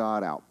Word of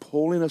God out,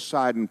 pulling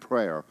aside in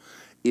prayer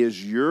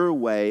is your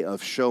way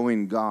of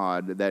showing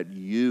God that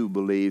you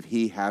believe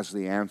He has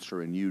the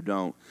answer and you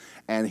don't.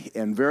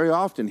 And very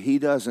often He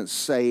doesn't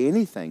say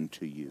anything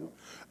to you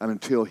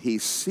until He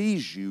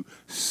sees you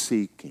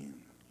seeking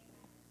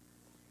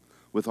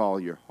with all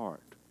your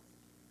heart.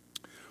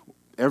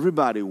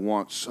 Everybody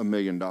wants $1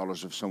 million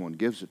if someone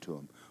gives it to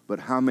them, but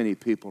how many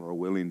people are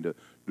willing to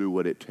do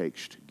what it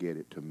takes to get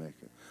it, to make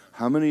it?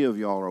 How many of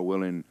y'all are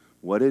willing,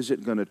 what is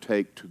it going to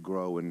take to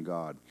grow in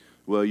God?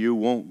 Well, you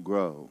won't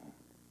grow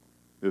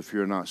if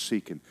you're not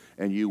seeking,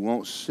 and you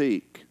won't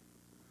seek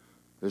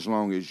as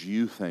long as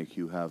you think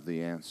you have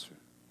the answer.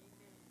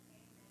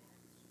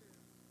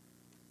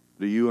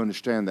 Do you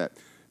understand that?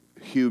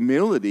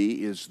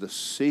 Humility is the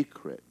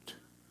secret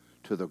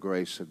to to the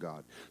grace of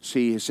God.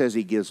 See, he says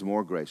he gives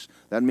more grace.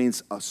 That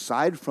means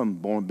aside from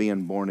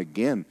being born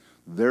again,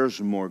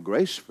 there's more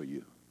grace for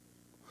you.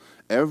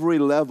 Every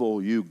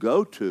level you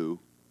go to,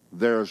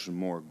 there's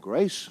more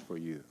grace for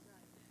you.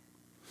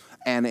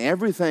 And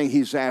everything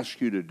he's asked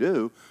you to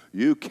do,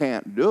 you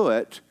can't do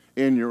it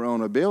in your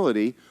own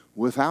ability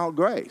without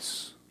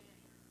grace.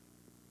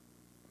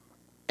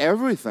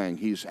 Everything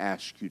he's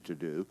asked you to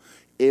do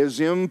is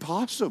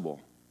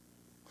impossible.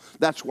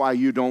 That's why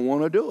you don't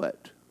want to do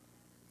it.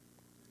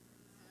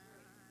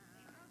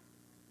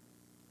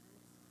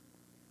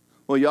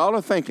 Well, y'all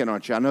are thinking,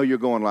 aren't you? I know you're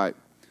going like,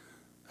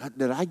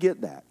 did I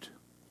get that?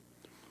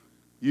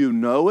 You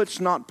know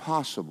it's not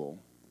possible,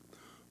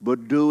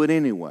 but do it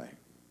anyway.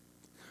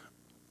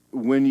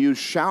 When you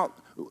shout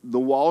the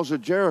walls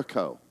of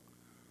Jericho,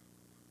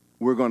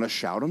 we're going to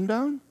shout them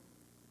down?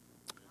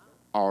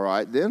 All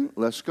right, then,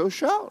 let's go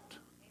shout.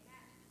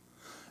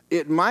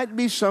 It might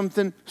be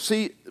something.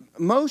 See,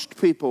 most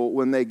people,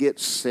 when they get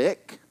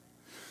sick,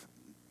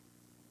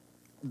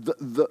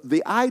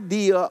 the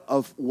idea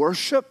of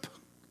worship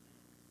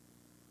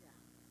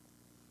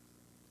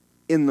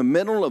in the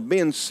middle of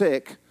being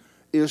sick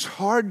is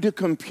hard to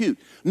compute.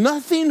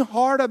 Nothing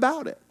hard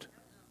about it.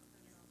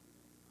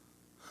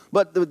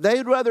 But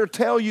they'd rather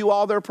tell you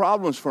all their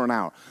problems for an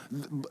hour.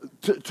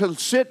 To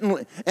sit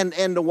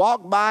and to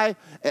walk by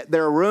at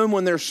their room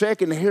when they're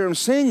sick and hear them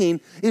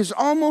singing is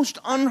almost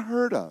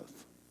unheard of.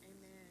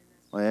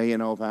 Well, you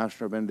know,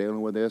 Pastor, I've been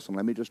dealing with this, and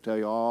let me just tell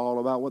you all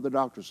about what the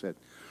doctor said.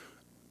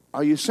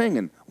 Are you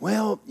singing?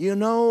 Well, you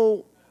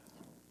know,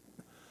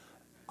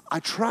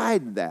 I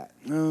tried that.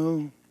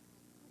 No.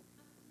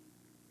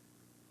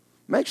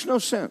 Makes no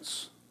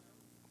sense.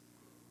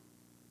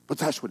 But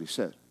that's what he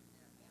said.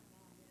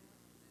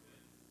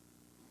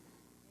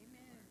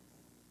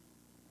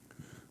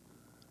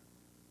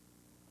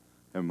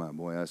 Never mind,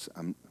 boy.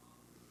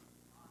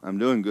 I'm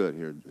doing good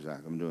here,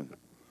 Zach. I'm doing.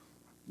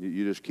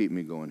 You just keep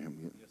me going here.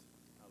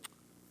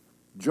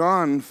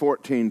 John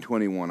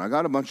 14:21. I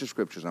got a bunch of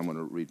scriptures I'm going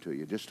to read to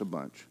you, just a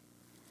bunch.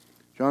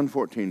 John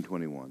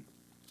 14:21.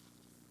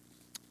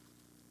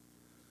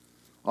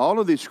 All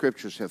of these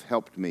scriptures have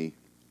helped me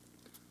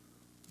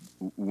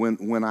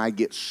when I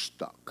get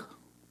stuck.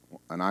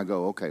 And I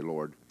go, okay,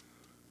 Lord,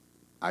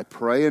 I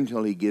pray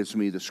until he gives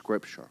me the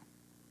scripture.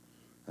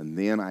 And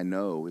then I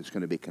know it's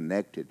going to be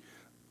connected.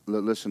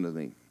 Listen to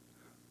me.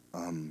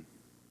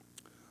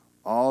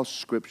 All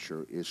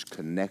scripture is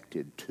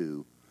connected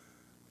to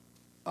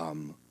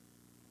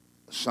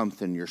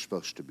something you're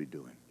supposed to be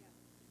doing.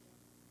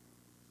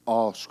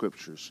 All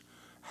scriptures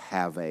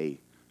have a,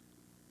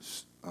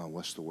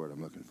 what's the word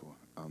I'm looking for?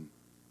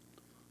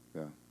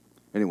 Yeah.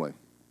 Anyway,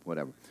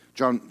 whatever.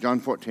 John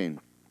 14.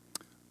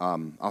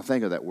 I'll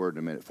think of that word in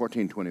a minute.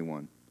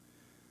 14:21.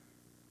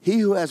 He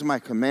who has my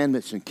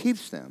commandments and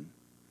keeps them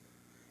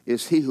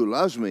is he who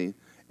loves me,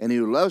 and he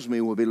who loves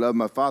me will be loved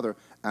by my Father,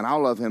 and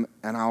I'll love him,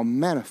 and I'll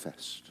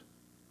manifest.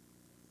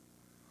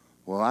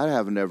 Well, I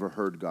have never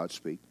heard God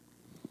speak.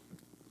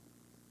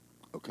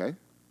 Okay?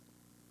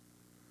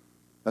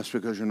 That's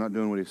because you're not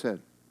doing what he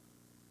said.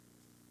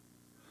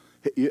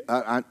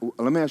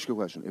 Let me ask you a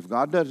question. If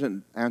God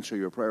doesn't answer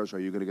your prayers, are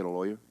you going to get a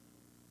lawyer?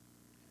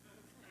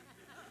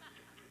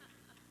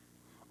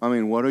 I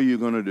mean, what are you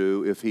going to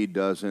do if he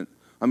doesn't?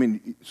 I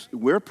mean,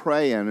 we're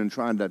praying and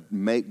trying to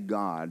make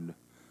God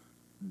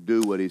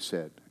do what he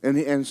said. And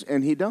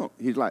he don't.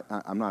 He's like,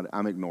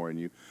 I'm ignoring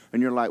you.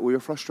 And you're like, well, you're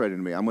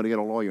frustrating me. I'm going to get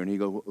a lawyer. And he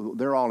goes, well,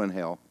 they're all in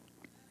hell.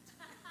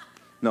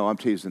 No, I'm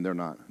teasing. They're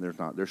not. There's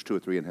not. There's 2 or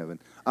 3 in heaven.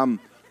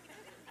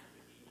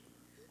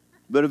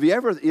 But have you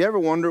ever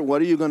wonder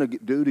what are you going to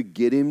do to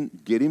get him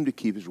to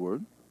keep his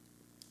word?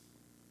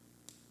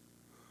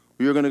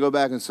 You're going to go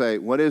back and say,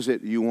 what is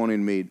it you want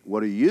in me? What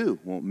do you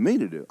want me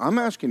to do? I'm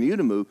asking you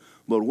to move,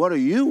 but what do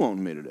you want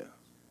me to do?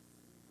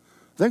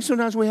 I think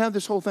sometimes we have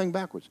this whole thing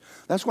backwards.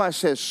 That's why it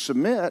says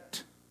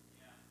submit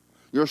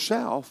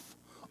yourself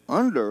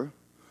under,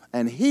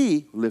 and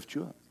he lifts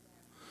you up.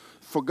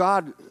 For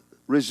God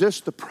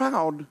resists the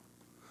proud,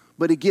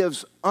 but he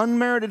gives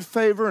unmerited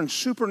favor and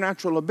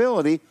supernatural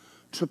ability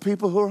to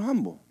people who are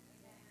humble.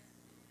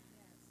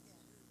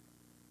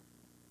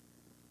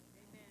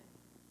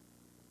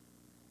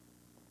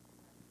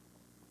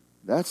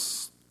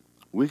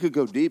 We could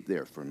go deep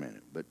there for a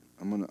minute, but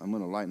I'm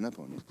gonna lighten up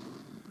on you.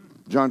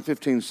 John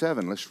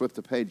 15:7. Let's flip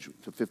the page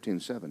to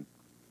 15:7.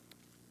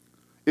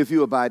 If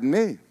you abide in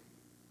me,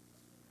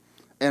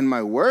 and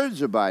my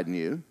words abide in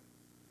you,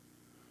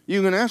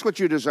 you can ask what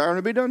you desire and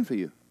it'll be done for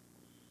you.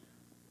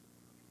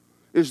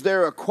 Is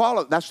there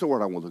a that's the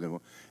word I was looking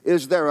for.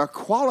 Is there a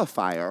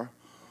qualifier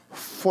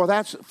for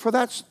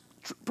that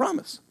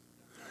promise?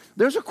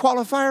 There's a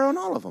qualifier on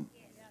all of them.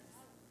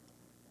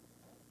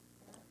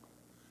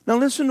 Now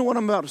listen to what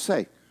I'm about to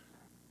say.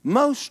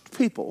 Most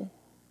people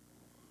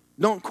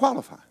don't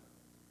qualify.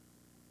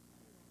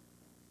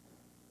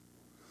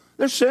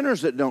 There's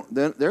sinners that don't,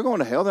 they're going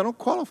to hell, they don't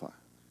qualify.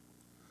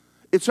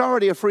 It's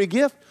already a free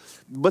gift,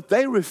 but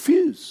they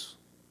refuse.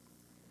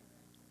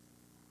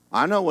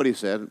 I know what he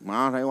said.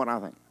 I'll tell you what I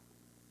think.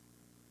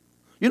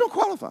 You don't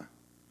qualify.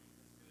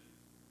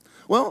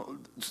 Well,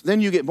 then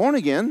you get born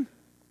again,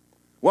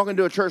 walk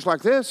into a church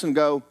like this and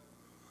go,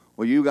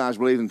 well, you guys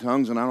believe in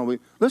tongues and I don't believe.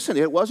 Listen,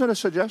 it wasn't a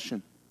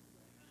suggestion.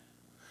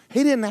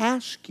 He didn't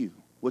ask you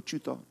what you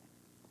thought.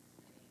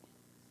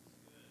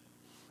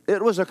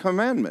 It was a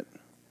commandment.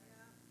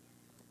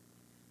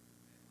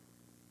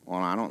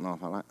 Well, I don't know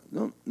if I like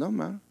it. No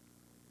matter.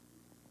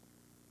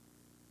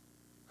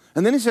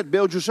 And then he said,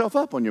 build yourself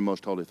up on your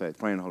most holy faith,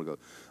 praying the Holy Ghost.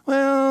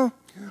 Well,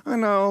 I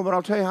know, but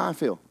I'll tell you how I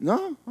feel.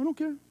 No, I don't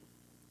care.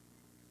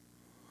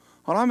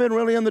 Well, I've been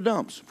really in the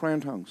dumps,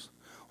 praying tongues.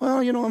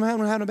 Well, you know, I'm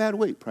having a bad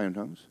week, praying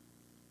tongues.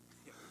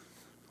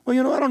 Well,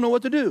 you know, I don't know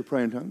what to do,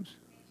 praying tongues.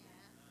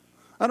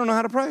 I don't know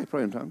how to pray,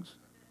 praying tongues.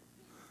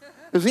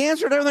 Is the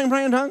answer to everything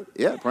praying tongues?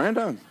 Yeah, praying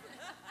tongues.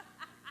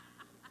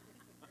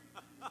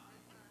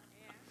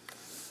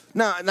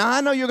 Now,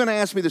 I know you're going to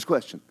ask me this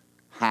question.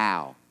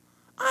 How?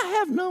 I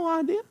have no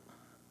idea.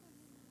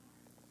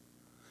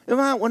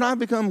 When I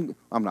become,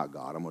 I'm not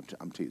God.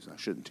 I'm teasing. I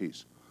shouldn't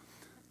tease.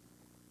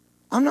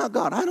 I'm not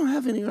God. I don't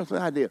have any earthly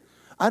idea.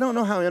 I don't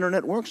know how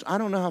internet works. I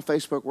don't know how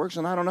Facebook works,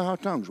 and I don't know how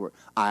tongues work.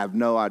 I have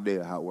no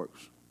idea how it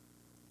works.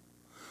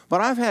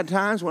 But I've had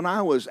times when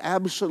I was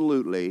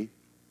absolutely,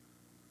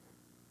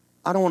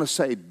 I don't want to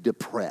say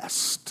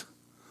depressed,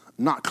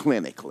 not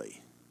clinically,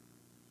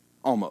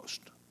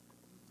 almost.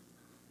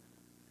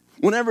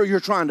 Whenever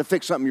you're trying to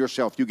fix something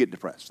yourself, you get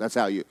depressed. That's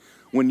how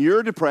when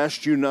you're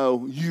depressed, you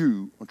know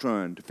you are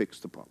trying to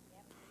fix the problem.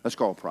 That's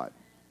called pride.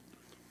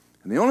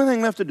 And the only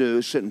thing left to do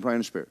is sit and pray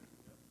in the Spirit.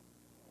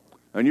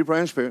 And you pray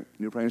in the Spirit,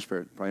 you pray in the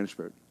Spirit, pray in the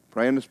Spirit,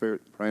 pray in the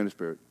Spirit, pray in the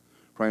Spirit,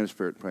 pray in the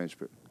Spirit, pray in the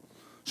Spirit.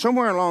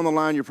 Somewhere along the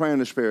line, you're praying in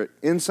the Spirit.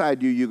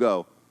 Inside you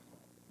go,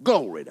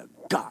 glory to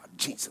God,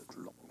 Jesus,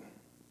 Lord.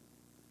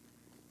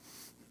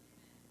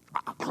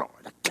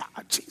 Glory to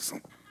God, Jesus.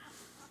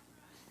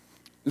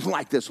 It's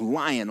like this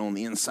lion on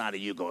the inside of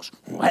you goes,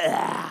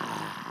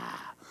 wah!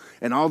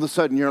 And all of a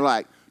sudden you're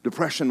like,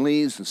 depression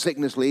leaves and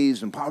sickness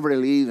leaves and poverty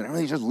leaves and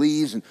everything just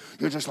leaves and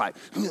you're just like,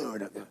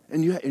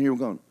 and you're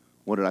going,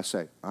 what did I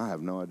say? I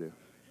have no idea.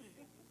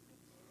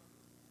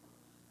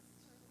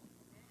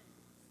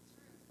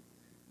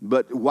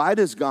 But why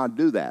does God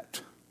do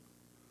that?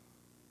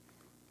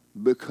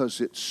 Because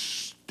it's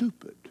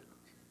stupid.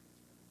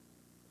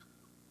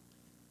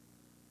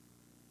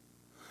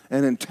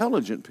 And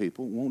intelligent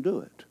people won't do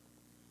it.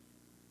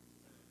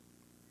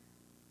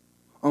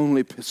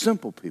 Only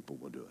simple people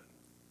will do it.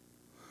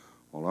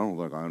 Well, I don't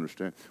think I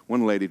understand.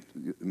 One lady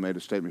made a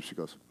statement. She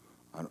goes,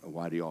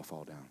 why do y'all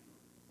fall down?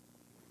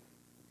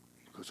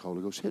 Because the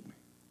Holy Ghost hit me.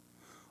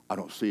 I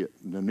don't see it,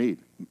 the need.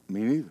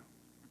 Me neither.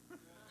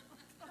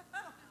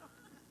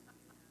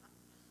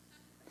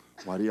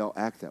 Why do y'all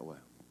act that way?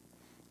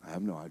 I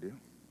have no idea.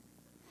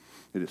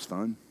 It is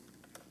fun.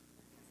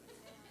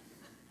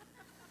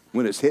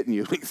 When it's hitting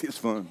you, it's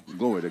fun.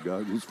 Glory to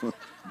God, it's fun.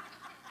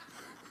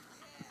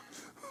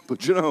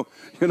 But you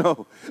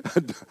know,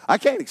 I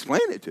can't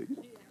explain it to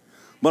you.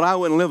 But I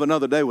wouldn't live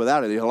another day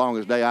without it. The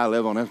longest day I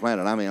live on this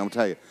planet. I mean, I'm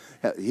tell you,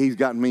 he's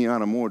gotten me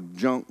out of more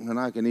junk than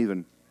I can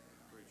even.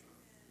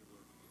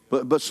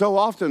 But so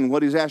often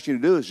what he's asked you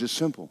to do is just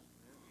simple.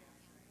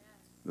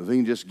 If he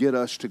can just get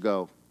us to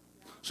go.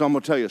 So I'm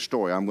going to tell you a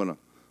story. It's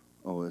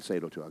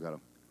 8:02. I got to.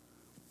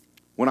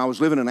 When I was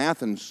living in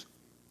Athens,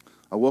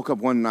 I woke up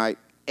one night.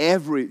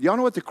 Y'all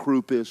know what the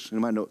croup is?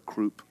 Anybody know what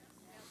croup?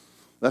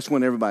 That's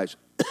when everybody's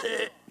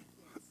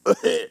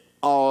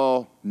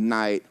all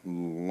night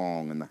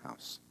long in the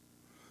house.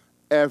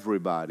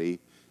 Everybody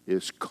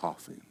is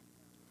coughing.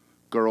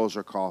 Girls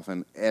are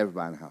coughing.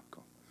 Everybody in the house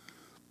coughing.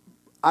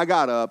 I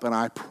got up and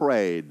I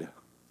prayed.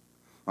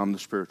 I'm the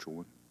spiritual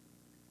one.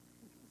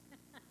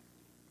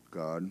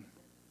 God,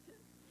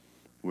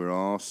 we're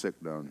all sick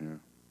down here.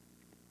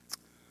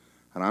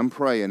 And I'm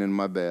praying in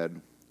my bed.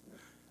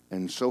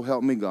 And so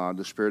help me God,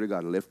 the Spirit of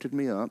God lifted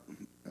me up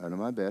out of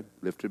my bed,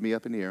 lifted me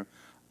up in the air,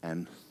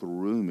 and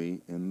threw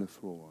me in the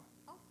floor.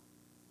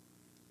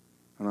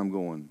 And I'm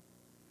going,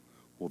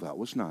 well, that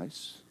was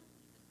nice.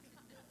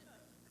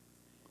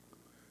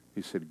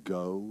 He said,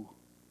 go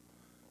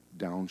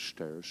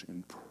downstairs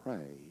and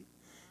pray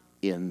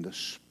in the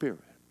Spirit.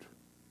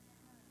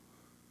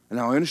 And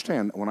now I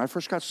understand, when I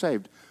first got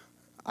saved,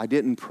 I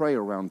didn't pray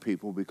around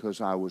people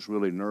because I was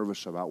really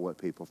nervous about what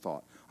people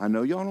thought. I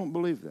know y'all don't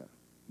believe that,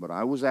 but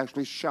I was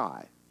actually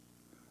shy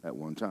at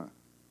one time.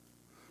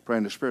 Praying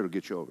in the Spirit will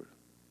get you over it.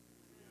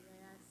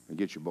 And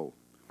get you bold.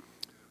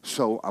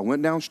 So I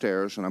went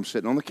downstairs, and I'm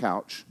sitting on the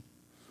couch.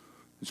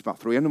 It's about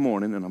 3 a.m,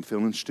 and I'm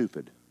feeling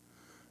stupid.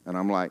 And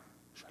I'm like,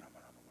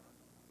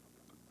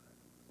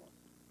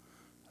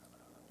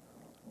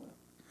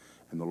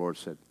 and the Lord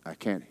said, I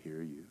can't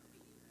hear you.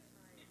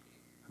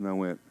 And I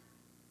went,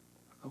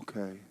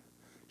 okay.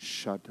 He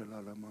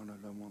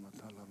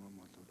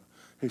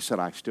said,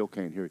 I still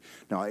can't hear you.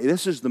 Now,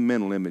 this is the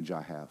mental image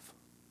I have.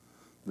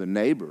 The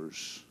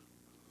neighbors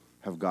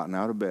have gotten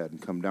out of bed and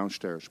come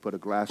downstairs, put a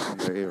glass in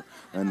their ear,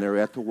 and they're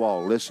at the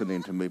wall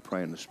listening to me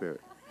pray in the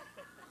Spirit.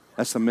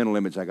 That's the mental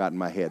image I got in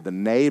my head. The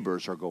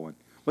neighbors are going,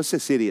 what's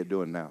this idiot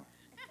doing now?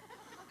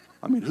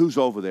 I mean, who's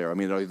over there? I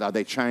mean, are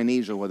they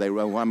Chinese or were they?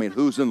 I mean,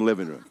 who's in the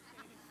living room?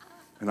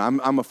 And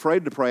I'm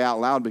afraid to pray out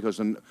loud because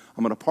I'm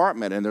an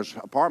apartment and there's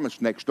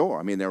apartments next door.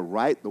 I mean, they're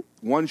right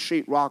one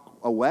sheetrock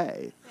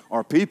away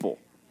are people.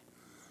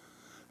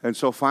 And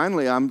so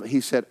finally,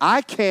 he said,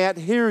 I can't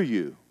hear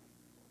you.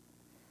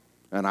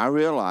 And I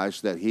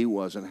realized that he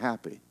wasn't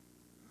happy.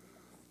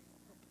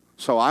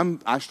 So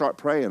I start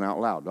praying out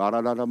loud.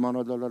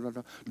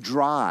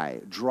 Dry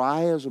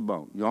as a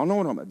bone. Y'all know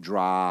what I'm about?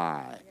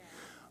 Dry.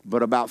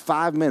 But about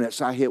 5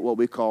 minutes, I hit what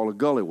we call a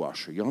gully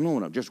washer. Y'all know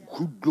what I'm just.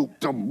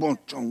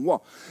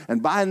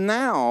 And by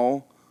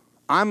now,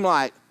 I'm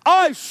like,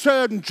 I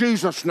said in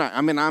Jesus' name. I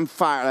mean, I'm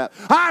fired up.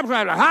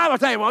 I will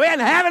tell you, well, in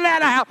heaven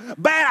and hell,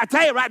 bad, I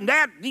tell you right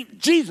now,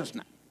 Jesus'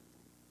 name.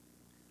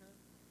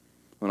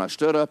 When I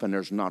stood up and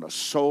there's not a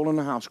soul in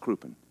the house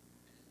crouping.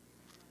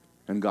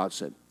 And God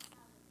said,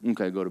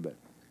 okay, go to bed.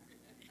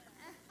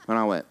 And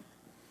I went,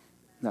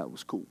 that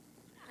was cool.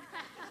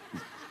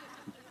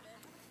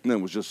 And it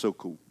was just so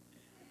cool.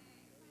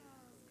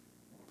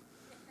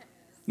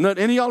 Not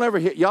any of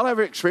y'all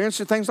ever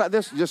experienced things like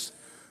this? Just,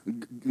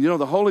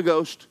 the Holy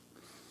Ghost.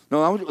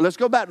 No, let's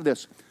go back to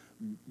this.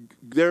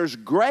 There's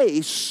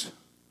grace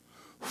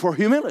for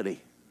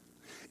humility.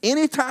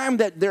 Anytime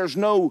that there's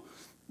no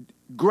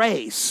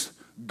grace,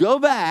 go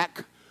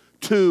back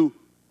to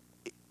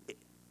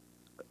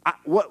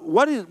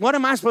what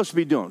am I supposed to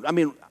be doing? I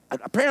mean,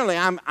 apparently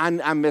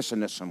I'm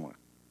missing this somewhere.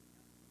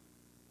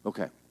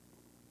 Okay.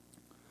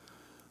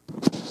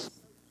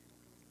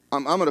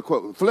 I'm going to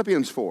quote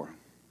Philippians 4.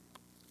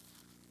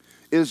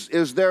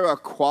 Is there a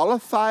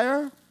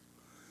qualifier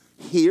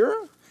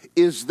here?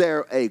 Is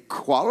there a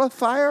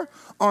qualifier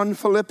on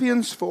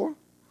Philippians 4?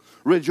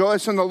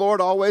 Rejoice in the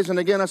Lord always, and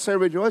again I say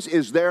rejoice.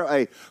 Is there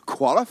a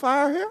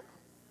qualifier here?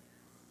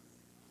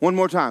 One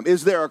more time.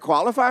 Is there a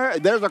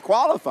qualifier? There's a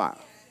qualifier.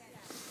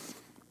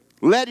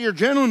 Let your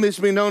gentleness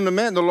be known to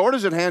men. The Lord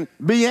is at hand.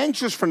 Be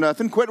anxious for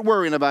nothing. Quit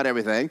worrying about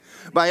everything.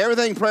 By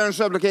everything, prayer and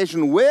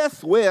supplication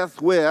with.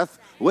 Listen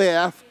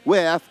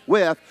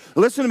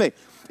to me.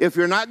 If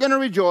you're not going to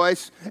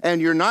rejoice and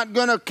you're not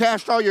going to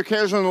cast all your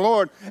cares on the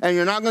Lord and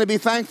you're not going to be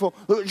thankful,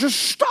 just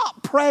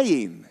stop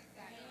praying.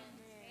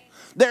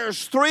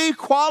 There's 3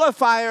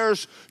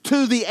 qualifiers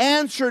to the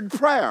answered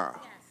prayer.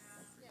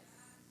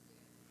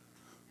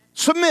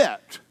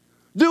 Submit.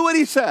 Do what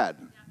he said.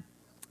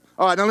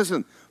 All right, now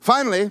listen.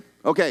 Finally,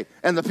 okay,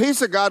 and the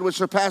peace of God which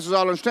surpasses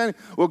all understanding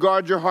will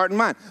guard your heart and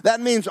mind.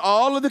 That means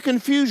all of the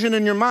confusion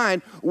in your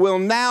mind will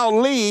now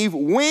leave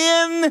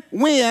when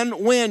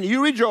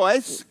you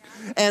rejoice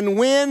and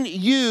when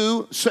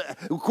you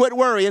quit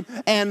worrying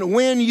and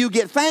when you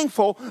get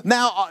thankful.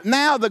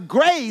 Now the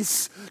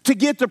grace to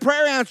get the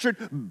prayer answered,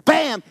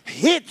 bam,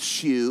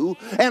 hits you,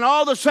 and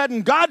all of a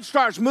sudden God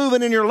starts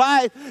moving in your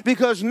life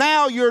because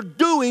now you're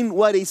doing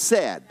what he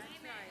said.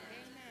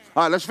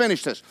 All right, let's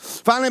finish this.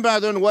 Finally,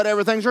 brethren,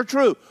 whatever things are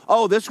true.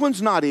 Oh, this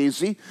one's not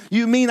easy.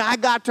 You mean I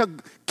got to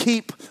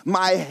keep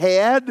my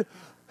head?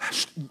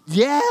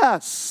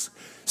 Yes.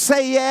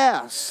 Say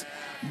yes.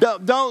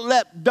 Don't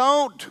let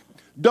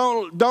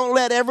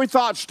every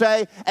thought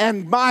stay.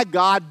 And my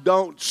God,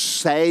 don't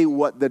say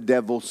what the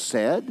devil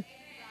said.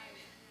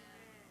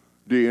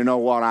 Do you know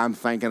what I'm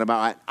thinking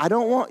about? I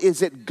don't want.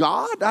 Is it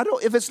God?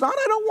 If it's not,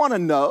 I don't want to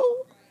know.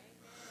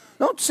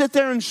 Don't sit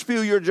there and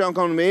spew your junk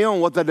on me on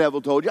what the devil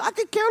told you. I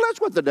could care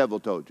less what the devil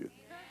told you.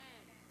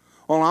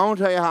 Well, I won't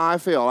tell you how I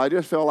feel. I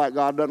just feel like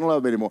God doesn't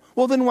love me anymore.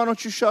 Well, then why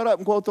don't you shut up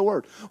and quote the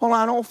word? Well,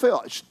 I don't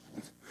feel.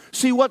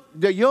 See,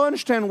 do you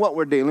understand what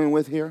we're dealing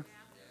with here?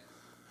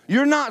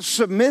 You're not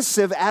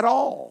submissive at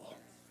all.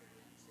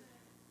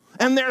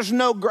 And there's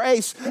no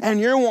grace, and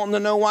you're wanting to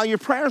know why your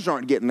prayers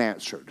aren't getting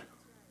answered.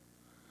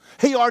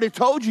 He already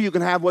told you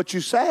can have what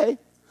you say.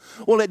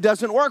 Well, it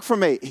doesn't work for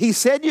me. He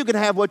said you can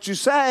have what you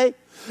say,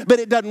 but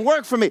it doesn't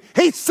work for me.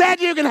 He said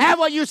you can have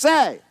what you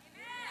say.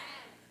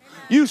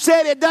 You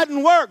said it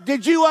doesn't work.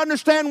 Did you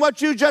understand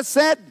what you just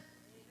said?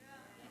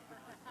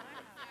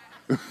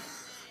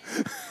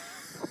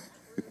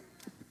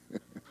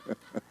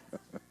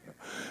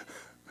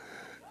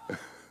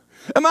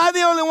 Am I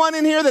the only one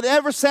in here that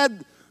ever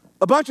said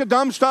a bunch of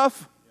dumb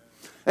stuff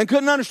and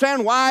couldn't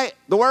understand why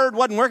the word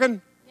wasn't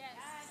working? Yes.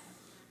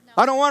 No.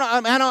 I don't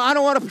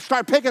want to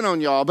start picking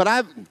on y'all,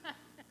 but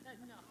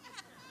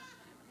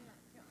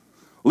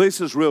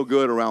Lisa's real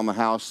good around the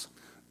house,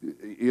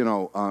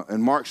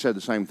 and Mark said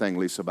the same thing,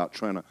 Lisa, about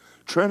Trina.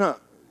 Trina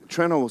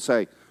will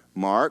say,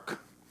 Mark,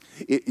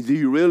 do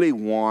you really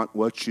want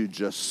what you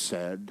just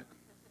said?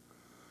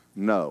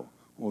 No.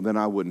 Well, then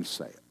I wouldn't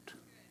say it.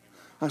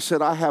 I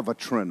said, I have a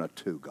Trina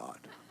too, God.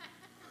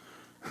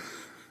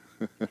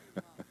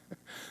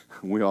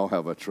 We all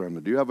have a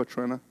Trina. Do you have a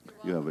Trina?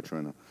 You have a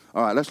Trina.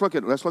 All right, let's look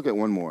at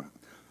one more.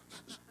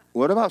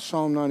 What about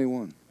Psalm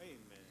 91?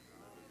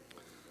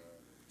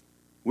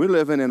 We're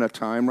living in a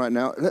time right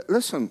now.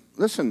 Listen.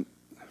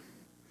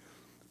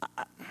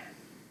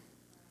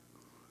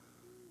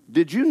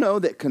 Did you know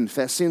that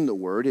confessing the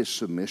word is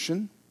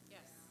submission? Yes.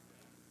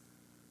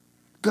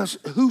 Because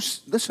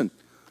listen,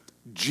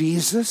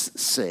 Jesus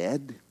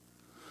said,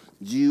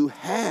 You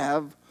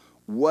have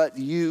what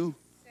you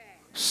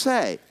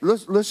say.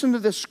 Listen to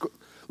this.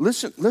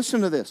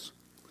 Listen to this.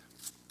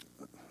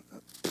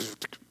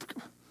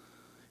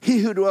 He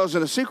who dwells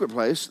in a secret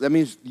place, that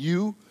means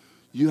you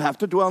have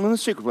to dwell in a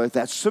secret place.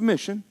 That's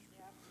submission.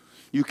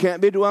 You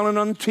can't be dwelling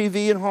on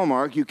TV and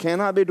Hallmark. You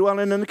cannot be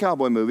dwelling in the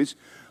cowboy movies,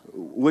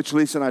 which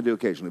Lisa and I do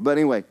occasionally. But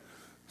anyway,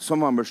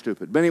 some of them are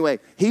stupid. But anyway,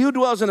 he who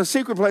dwells in a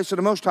secret place of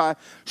the Most High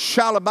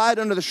shall abide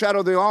under the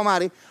shadow of the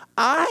Almighty.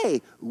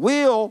 I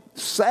will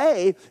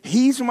say,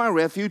 he's my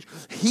refuge,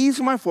 he's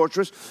my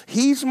fortress,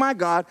 he's my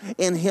God,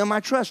 in him I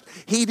trust.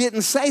 He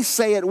didn't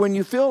say it when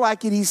you feel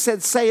like it. He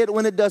said, say it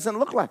when it doesn't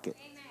look like it.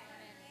 Amen.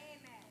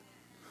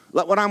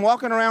 Like when I'm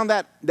walking around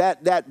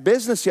that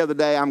business the other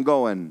day, I'm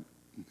going,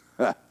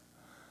 I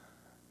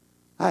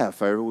have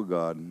favor with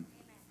God.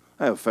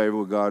 I have favor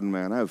with God and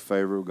man. I have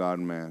favor with God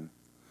and man.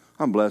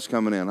 I'm blessed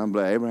coming in. I'm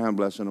blessed. Abraham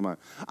blessed into mine.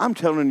 I'm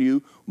telling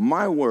you,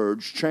 my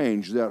words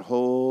changed that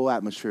whole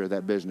atmosphere of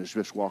that business,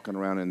 just walking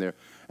around in there.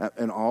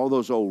 And all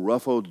those old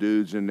rough old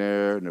dudes in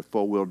there, and the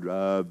four-wheel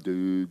drive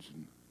dudes.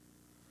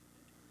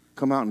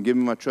 Come out and give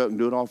me my truck and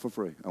do it all for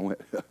free. I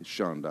went,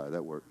 Sean died.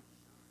 That worked.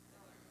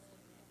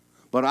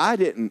 But I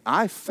didn't.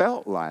 I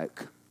felt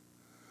like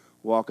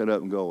walking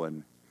up and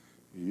going,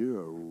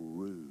 you're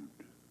rude.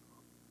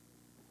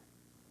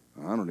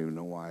 I don't even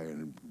know why I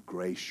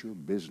grace your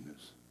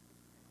business.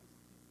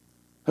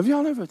 Have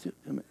y'all ever?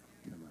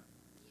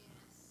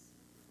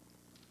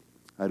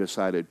 I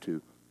decided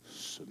to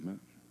submit.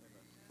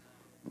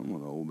 I'm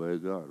going to obey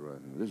God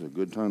right now. This is a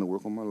good time to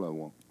work on my love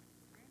walk.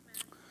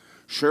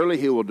 Surely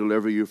he will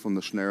deliver you from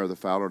the snare of the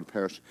fowler, the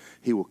parasite.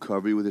 He will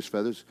cover you with his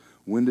feathers.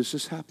 When does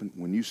this happen?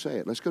 When you say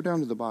it. Let's go down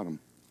to the bottom.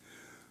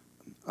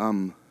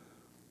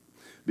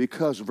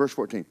 Because, verse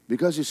 14,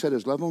 because he set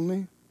his love on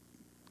me,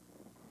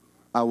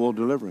 I will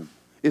deliver him.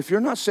 If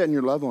you're not setting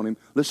your love on him,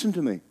 listen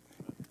to me.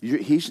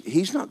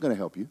 He's not going to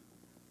help you.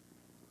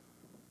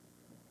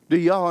 Do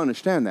y'all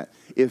understand that?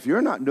 If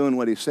you're not doing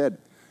what he said,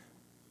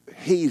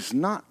 he's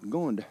not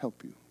going to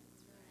help you.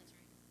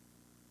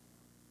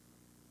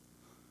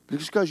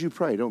 Just because you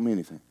pray don't mean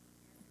anything.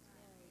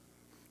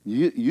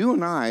 You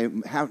and I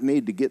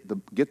need to get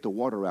the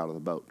water out of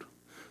the boat.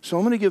 So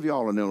I'm going to give you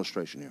all an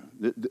illustration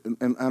here.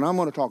 And I'm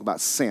going to talk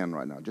about sin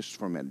right now, just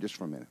for a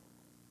minute.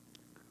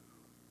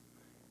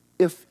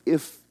 If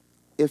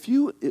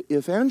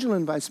Angela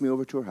invites me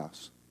over to her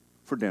house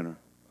for dinner,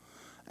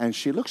 and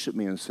she looks at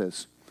me and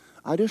says,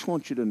 I just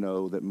want you to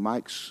know that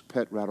Mike's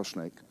pet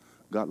rattlesnake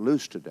got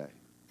loose today.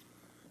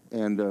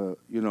 And,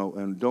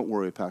 and don't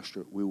worry,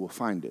 Pastor, we will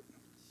find it.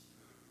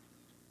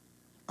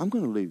 I'm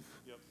going to leave.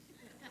 Yep.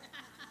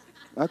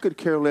 I could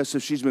care less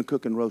if she's been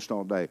cooking roast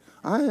all day.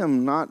 I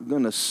am not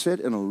going to sit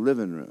in a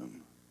living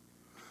room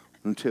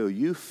until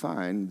you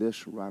find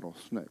this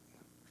rattlesnake.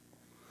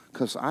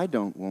 Because I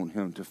don't want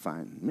him to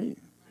find me.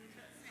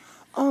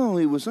 Oh,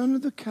 he was under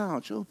the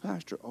couch. Oh,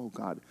 Pastor, oh,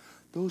 God,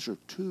 those are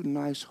two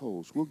nice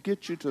holes. We'll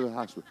get you to the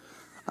hospital.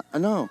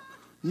 No.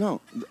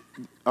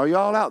 Are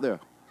y'all out there?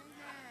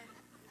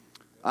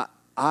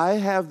 I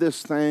have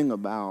this thing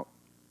about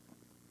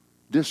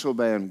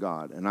disobeying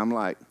God. And I'm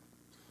like,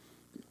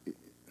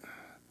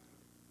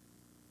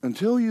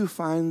 until you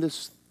find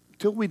this,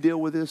 until we deal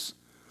with this,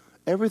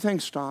 everything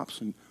stops.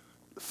 And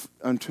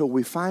until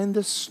we find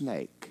this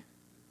snake,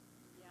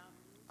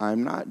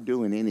 I'm not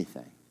doing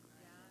anything.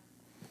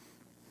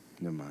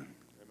 Never mind.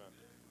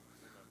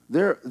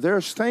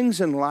 There's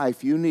things in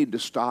life you need to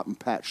stop and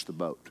patch the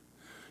boat.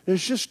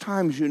 There's just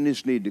times you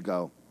just need to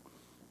go,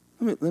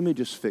 let me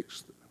just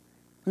fix it.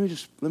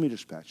 Let me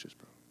just patch this,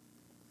 bro.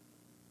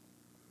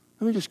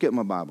 Let me just get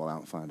my Bible out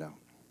and find out.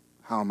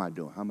 How am I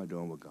doing? How am I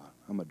doing with God?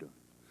 How am I doing?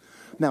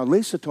 Now,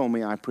 Lisa told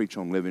me I preach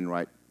on living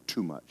right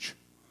too much.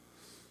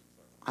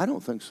 I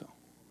don't think so.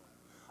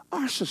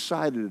 Our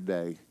society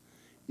today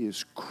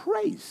is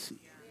crazy.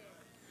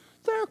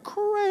 They're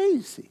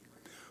crazy.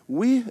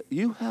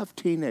 You have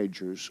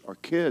teenagers or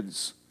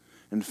kids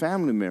and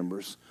family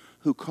members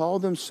who call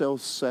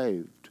themselves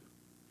saved.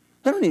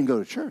 They don't even go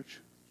to church.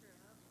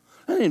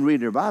 They don't even read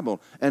their Bible.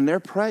 And they're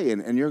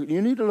praying. And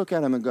you need to look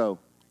at them and go,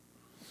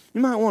 you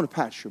might want to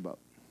patch your boat.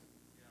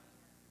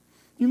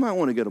 You might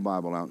want to get a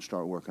Bible out and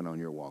start working on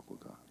your walk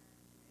with God.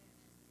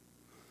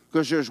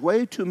 Because there's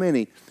way too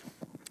many,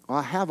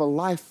 I have a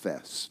life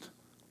vest.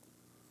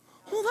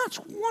 Oh, that's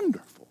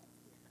wonderful.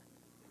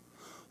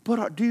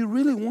 But do you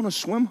really want to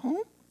swim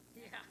home?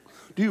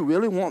 Do you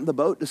really want the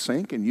boat to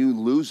sink and you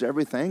lose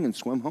everything and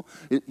swim home?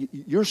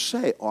 You're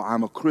saying, oh,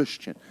 I'm a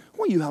Christian.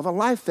 Well, you have a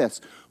life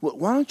vest. Well,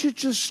 why don't you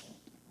just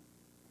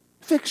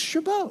fix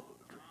your boat?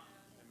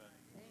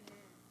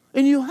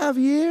 And you have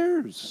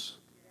years.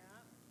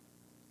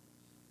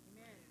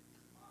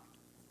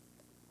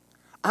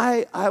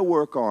 I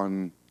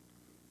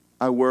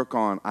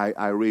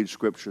read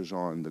scriptures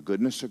on the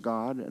goodness of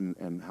God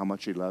and how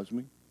much he loves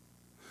me.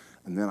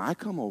 And then I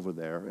come over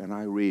there and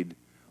I read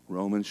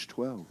Romans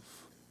 12.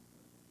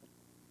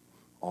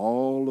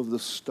 All of the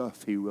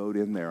stuff he wrote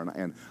in there.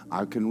 And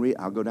I can read,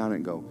 I'll go down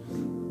and go,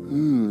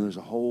 there's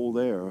a hole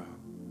there.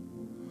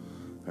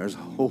 There's a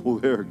hole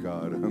there,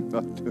 God.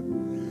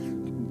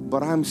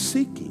 But I'm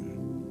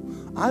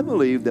seeking. I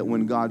believe that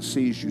when God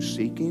sees you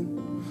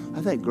seeking, I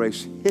think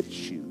grace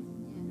hits you,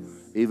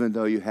 even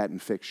though you hadn't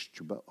fixed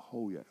your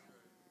hole yet.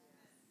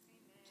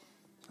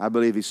 I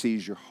believe he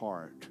sees your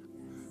heart.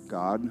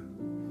 God,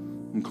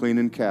 I'm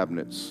cleaning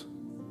cabinets.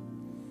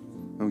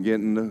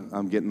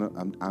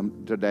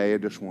 Today I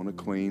just want to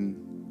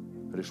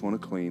clean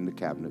the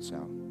cabinets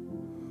out.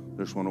 I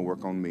just want to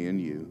work on me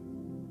and you.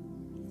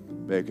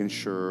 Making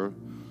sure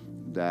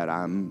that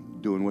I'm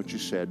doing what you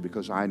said,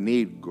 because I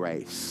need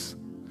grace.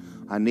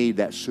 I need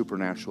that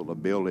supernatural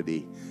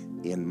ability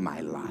in my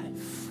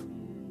life.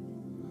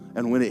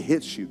 And when it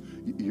hits you,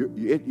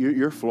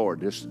 you're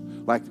floored. Just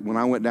like when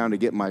I went down to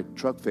get my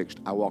truck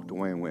fixed, I walked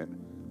away and went,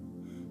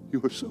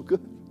 you were so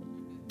good.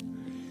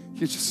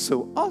 You're just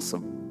so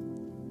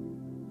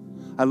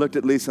awesome. I looked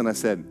at Lisa and I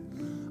said,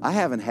 I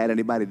haven't had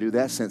anybody do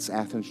that since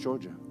Athens,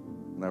 Georgia.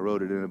 And I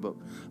wrote it in a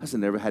book. I said,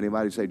 never had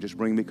anybody say, just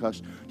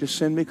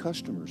send me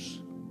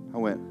customers. I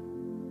went,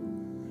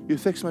 you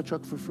fix my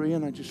truck for free?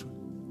 And I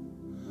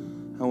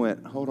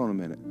went, hold on a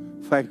minute.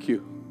 Thank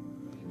you.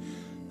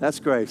 That's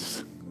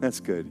grace. That's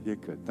good. You're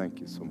good. Thank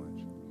you so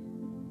much.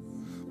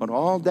 But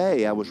all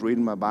day I was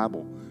reading my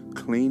Bible,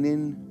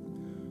 cleaning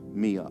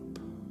me up.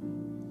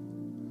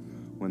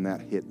 When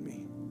that hit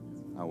me,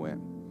 I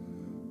went,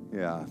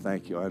 yeah,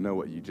 thank you. I know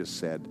what you just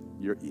said.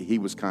 He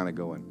was kind of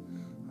going,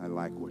 I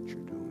like what you're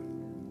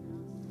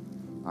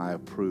doing. I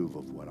approve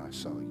of what I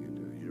saw you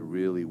do. You're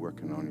really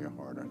working on your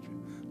heart, aren't you?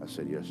 I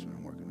said, yes, sir,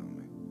 I'm working on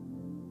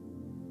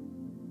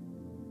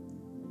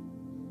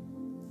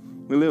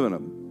me. We live in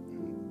a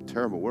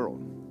terrible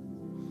world.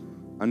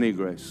 I need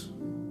grace.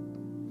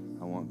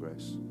 I want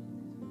grace.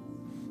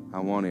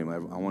 I want him.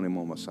 I want him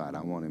on my side.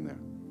 I want him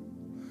there.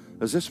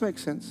 Does this make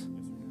sense?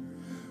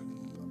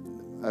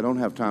 I don't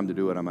have time to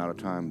do it. I'm out of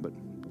time. But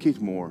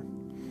Keith Moore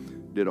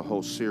did a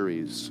whole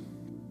series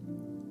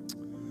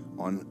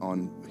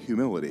on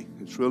humility.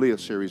 It's really a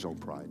series on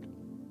pride.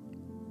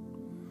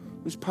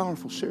 It's a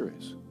powerful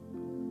series.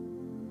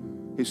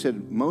 He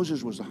said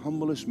Moses was the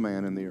humblest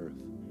man in the earth.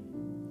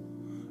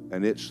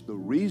 And it's the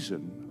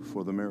reason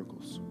for the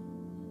miracles.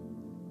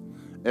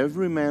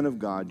 Every man of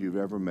God you've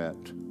ever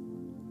met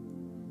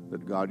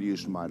that God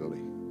used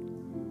mightily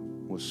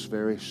was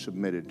very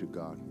submitted to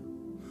God.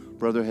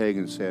 Brother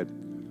Hagin said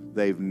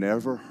they've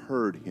never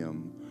heard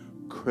him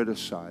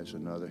criticize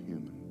another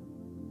human.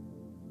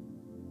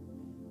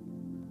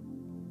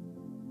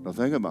 Now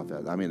think about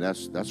that. I mean,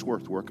 that's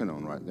worth working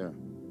on right there.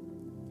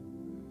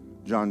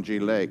 John G.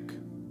 Lake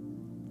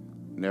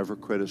never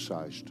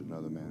criticized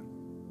another man.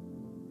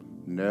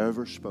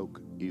 Never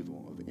spoke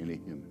evil of any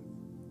human.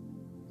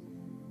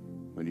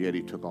 But yet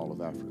he took all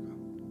of Africa.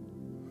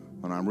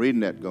 When I'm reading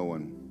that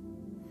going,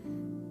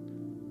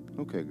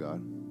 okay,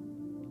 God,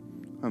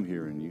 I'm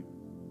hearing you.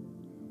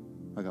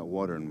 I got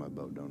water in my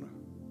boat, don't I?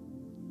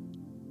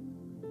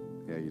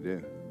 Yeah, you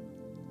do.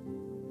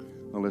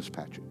 Well, let's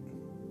patch it.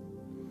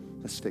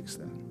 Let's fix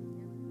that.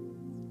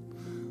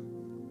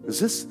 Does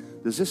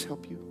this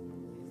help you?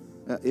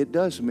 It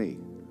does me.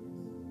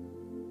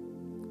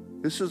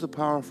 This is a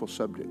powerful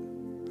subject.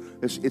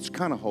 It's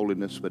kind of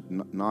holiness, but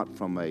not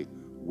from a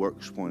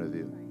works point of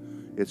view.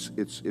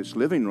 It's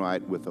living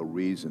right with a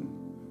reason.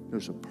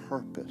 There's a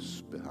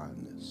purpose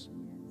behind this.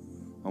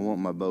 I want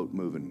my boat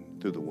moving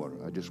through the water.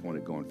 I just want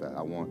it going fast.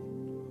 I want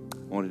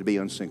it to be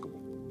unsinkable.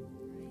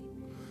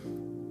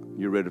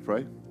 You ready to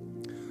pray?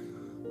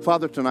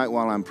 Father, tonight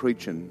while I'm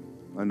preaching,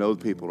 I know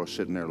people are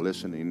sitting there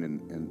listening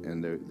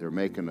and they're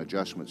making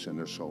adjustments in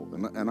their soul.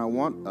 And I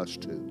want us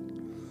to.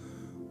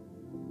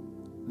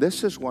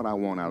 This is what I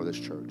want out of this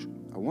church.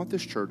 I want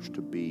this church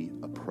to be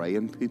a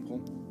praying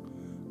people.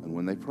 And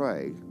when they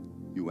pray,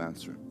 you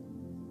answer.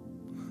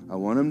 I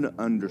want them to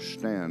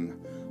understand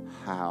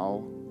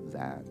how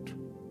that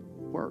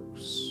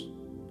works.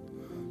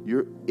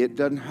 It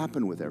doesn't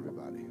happen with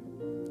everybody.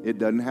 It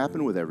doesn't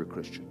happen with every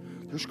Christian.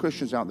 There's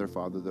Christians out there,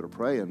 Father, that are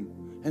praying,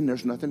 and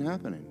there's nothing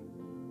happening.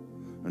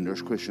 And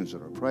there's Christians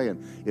that are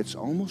praying. It's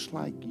almost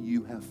like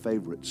you have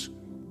favorites,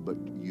 but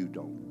you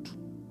don't.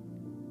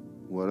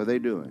 What are they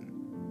doing?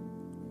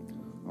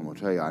 I'm going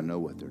to tell you, I know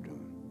what they're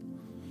doing.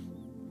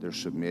 They're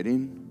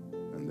submitting,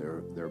 and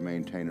they're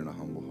maintaining a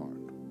humble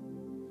heart.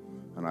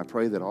 And I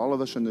pray that all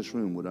of us in this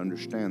room would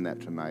understand that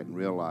tonight and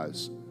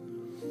realize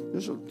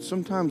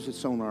sometimes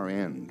it's on our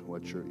end.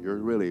 What you're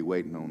really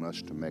waiting on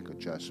us to make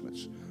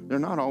adjustments. They're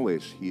not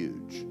always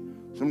huge.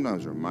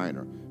 Sometimes they're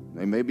minor.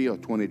 They may be a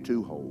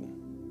 22 hole,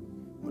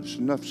 but it's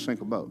enough to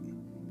sink a boat.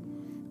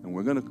 And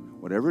we're going to,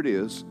 whatever it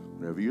is,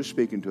 whatever you're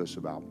speaking to us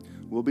about,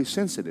 we'll be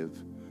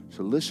sensitive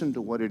to listen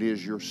to what it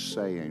is you're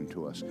saying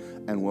to us.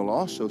 And we'll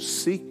also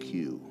seek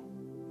you.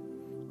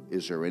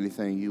 Is there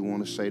anything you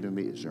want to say to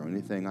me? Is there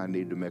anything I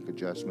need to make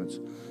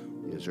adjustments?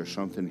 Is there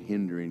something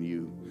hindering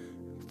you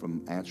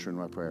from answering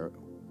my prayer?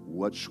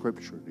 What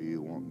scripture do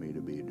you want me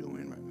to be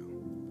doing right now?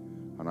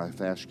 And I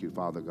ask you,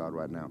 Father God,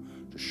 right now,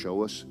 to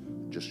show us,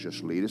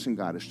 just lead us and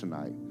guide us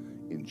tonight.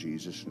 In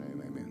Jesus' name,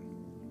 amen.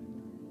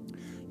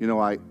 You know,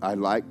 I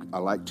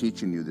like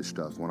teaching you this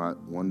stuff.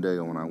 One day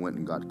when I went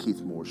and got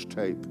Keith Moore's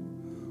tape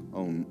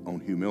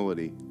on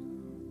humility,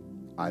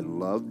 I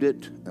loved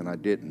it and I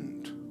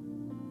didn't.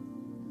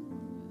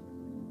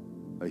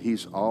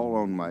 He's all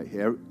on my,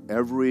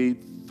 every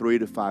 3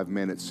 to 5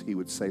 minutes he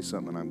would say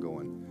something and I'm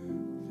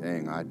going,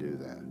 dang, I do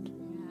that.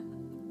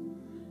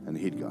 And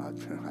he'd go,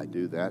 I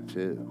do that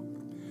too.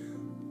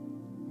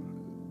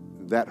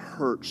 That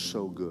hurts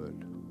so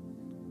good.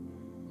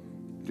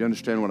 Do you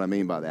understand what I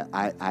mean by that?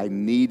 I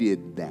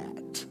needed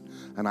that.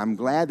 And I'm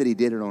glad that he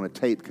did it on a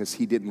tape because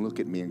he didn't look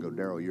at me and go,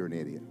 Darrell, you're an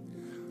idiot.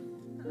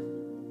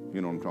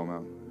 You know what I'm talking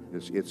about?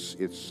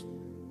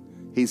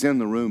 He's in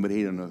the room, but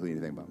he doesn't know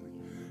anything about me.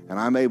 And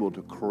I'm able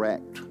to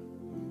correct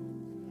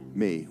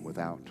me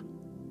without.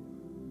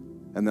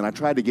 And then I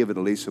tried to give it to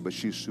Lisa, but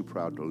she's too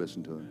proud to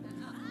listen to it.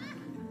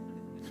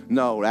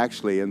 No,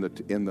 actually, in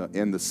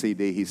the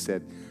CD, he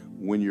said,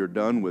 when you're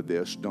done with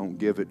this, don't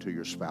give it to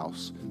your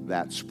spouse.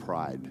 That's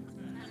pride.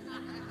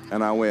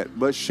 And I went,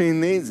 but she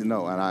needs it.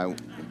 No, and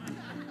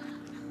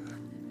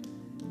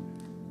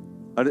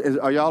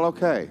are y'all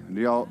okay?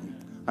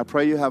 I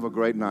pray you have a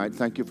great night.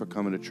 Thank you for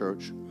coming to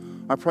church.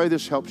 I pray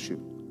this helps you.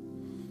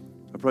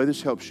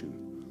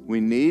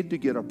 We need to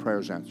get our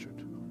prayers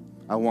answered.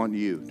 I want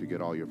you to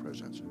get all your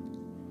prayers answered.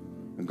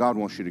 And God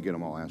wants you to get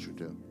them all answered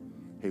too.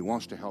 He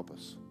wants to help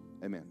us.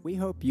 Amen. We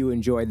hope you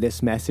enjoyed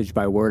this message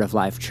by Word of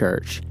Life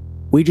Church.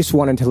 We just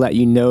wanted to let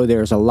you know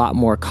there's a lot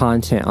more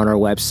content on our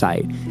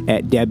website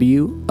at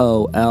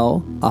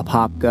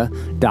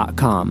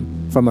wolapopka.com.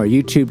 From our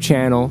YouTube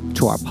channel,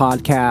 to our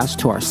podcast,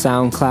 to our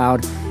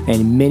SoundCloud,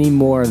 and many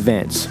more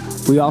events.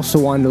 We also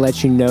wanted to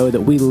let you know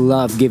that we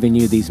love giving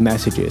you these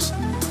messages.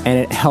 And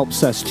it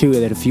helps us too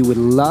that if you would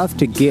love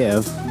to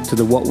give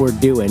to what we're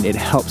doing, it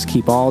helps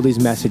keep all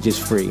these messages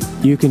free.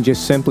 You can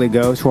just simply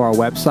go to our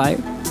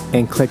website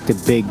and click the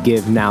big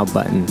Give Now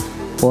button.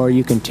 Or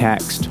you can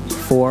text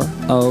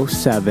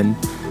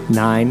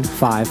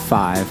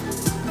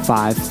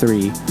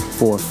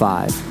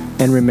 407-955-5345.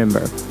 And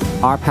remember,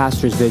 our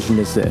pastor's vision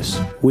is this: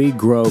 we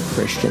grow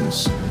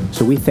Christians.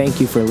 So we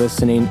thank you for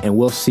listening, and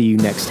we'll see you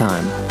next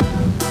time.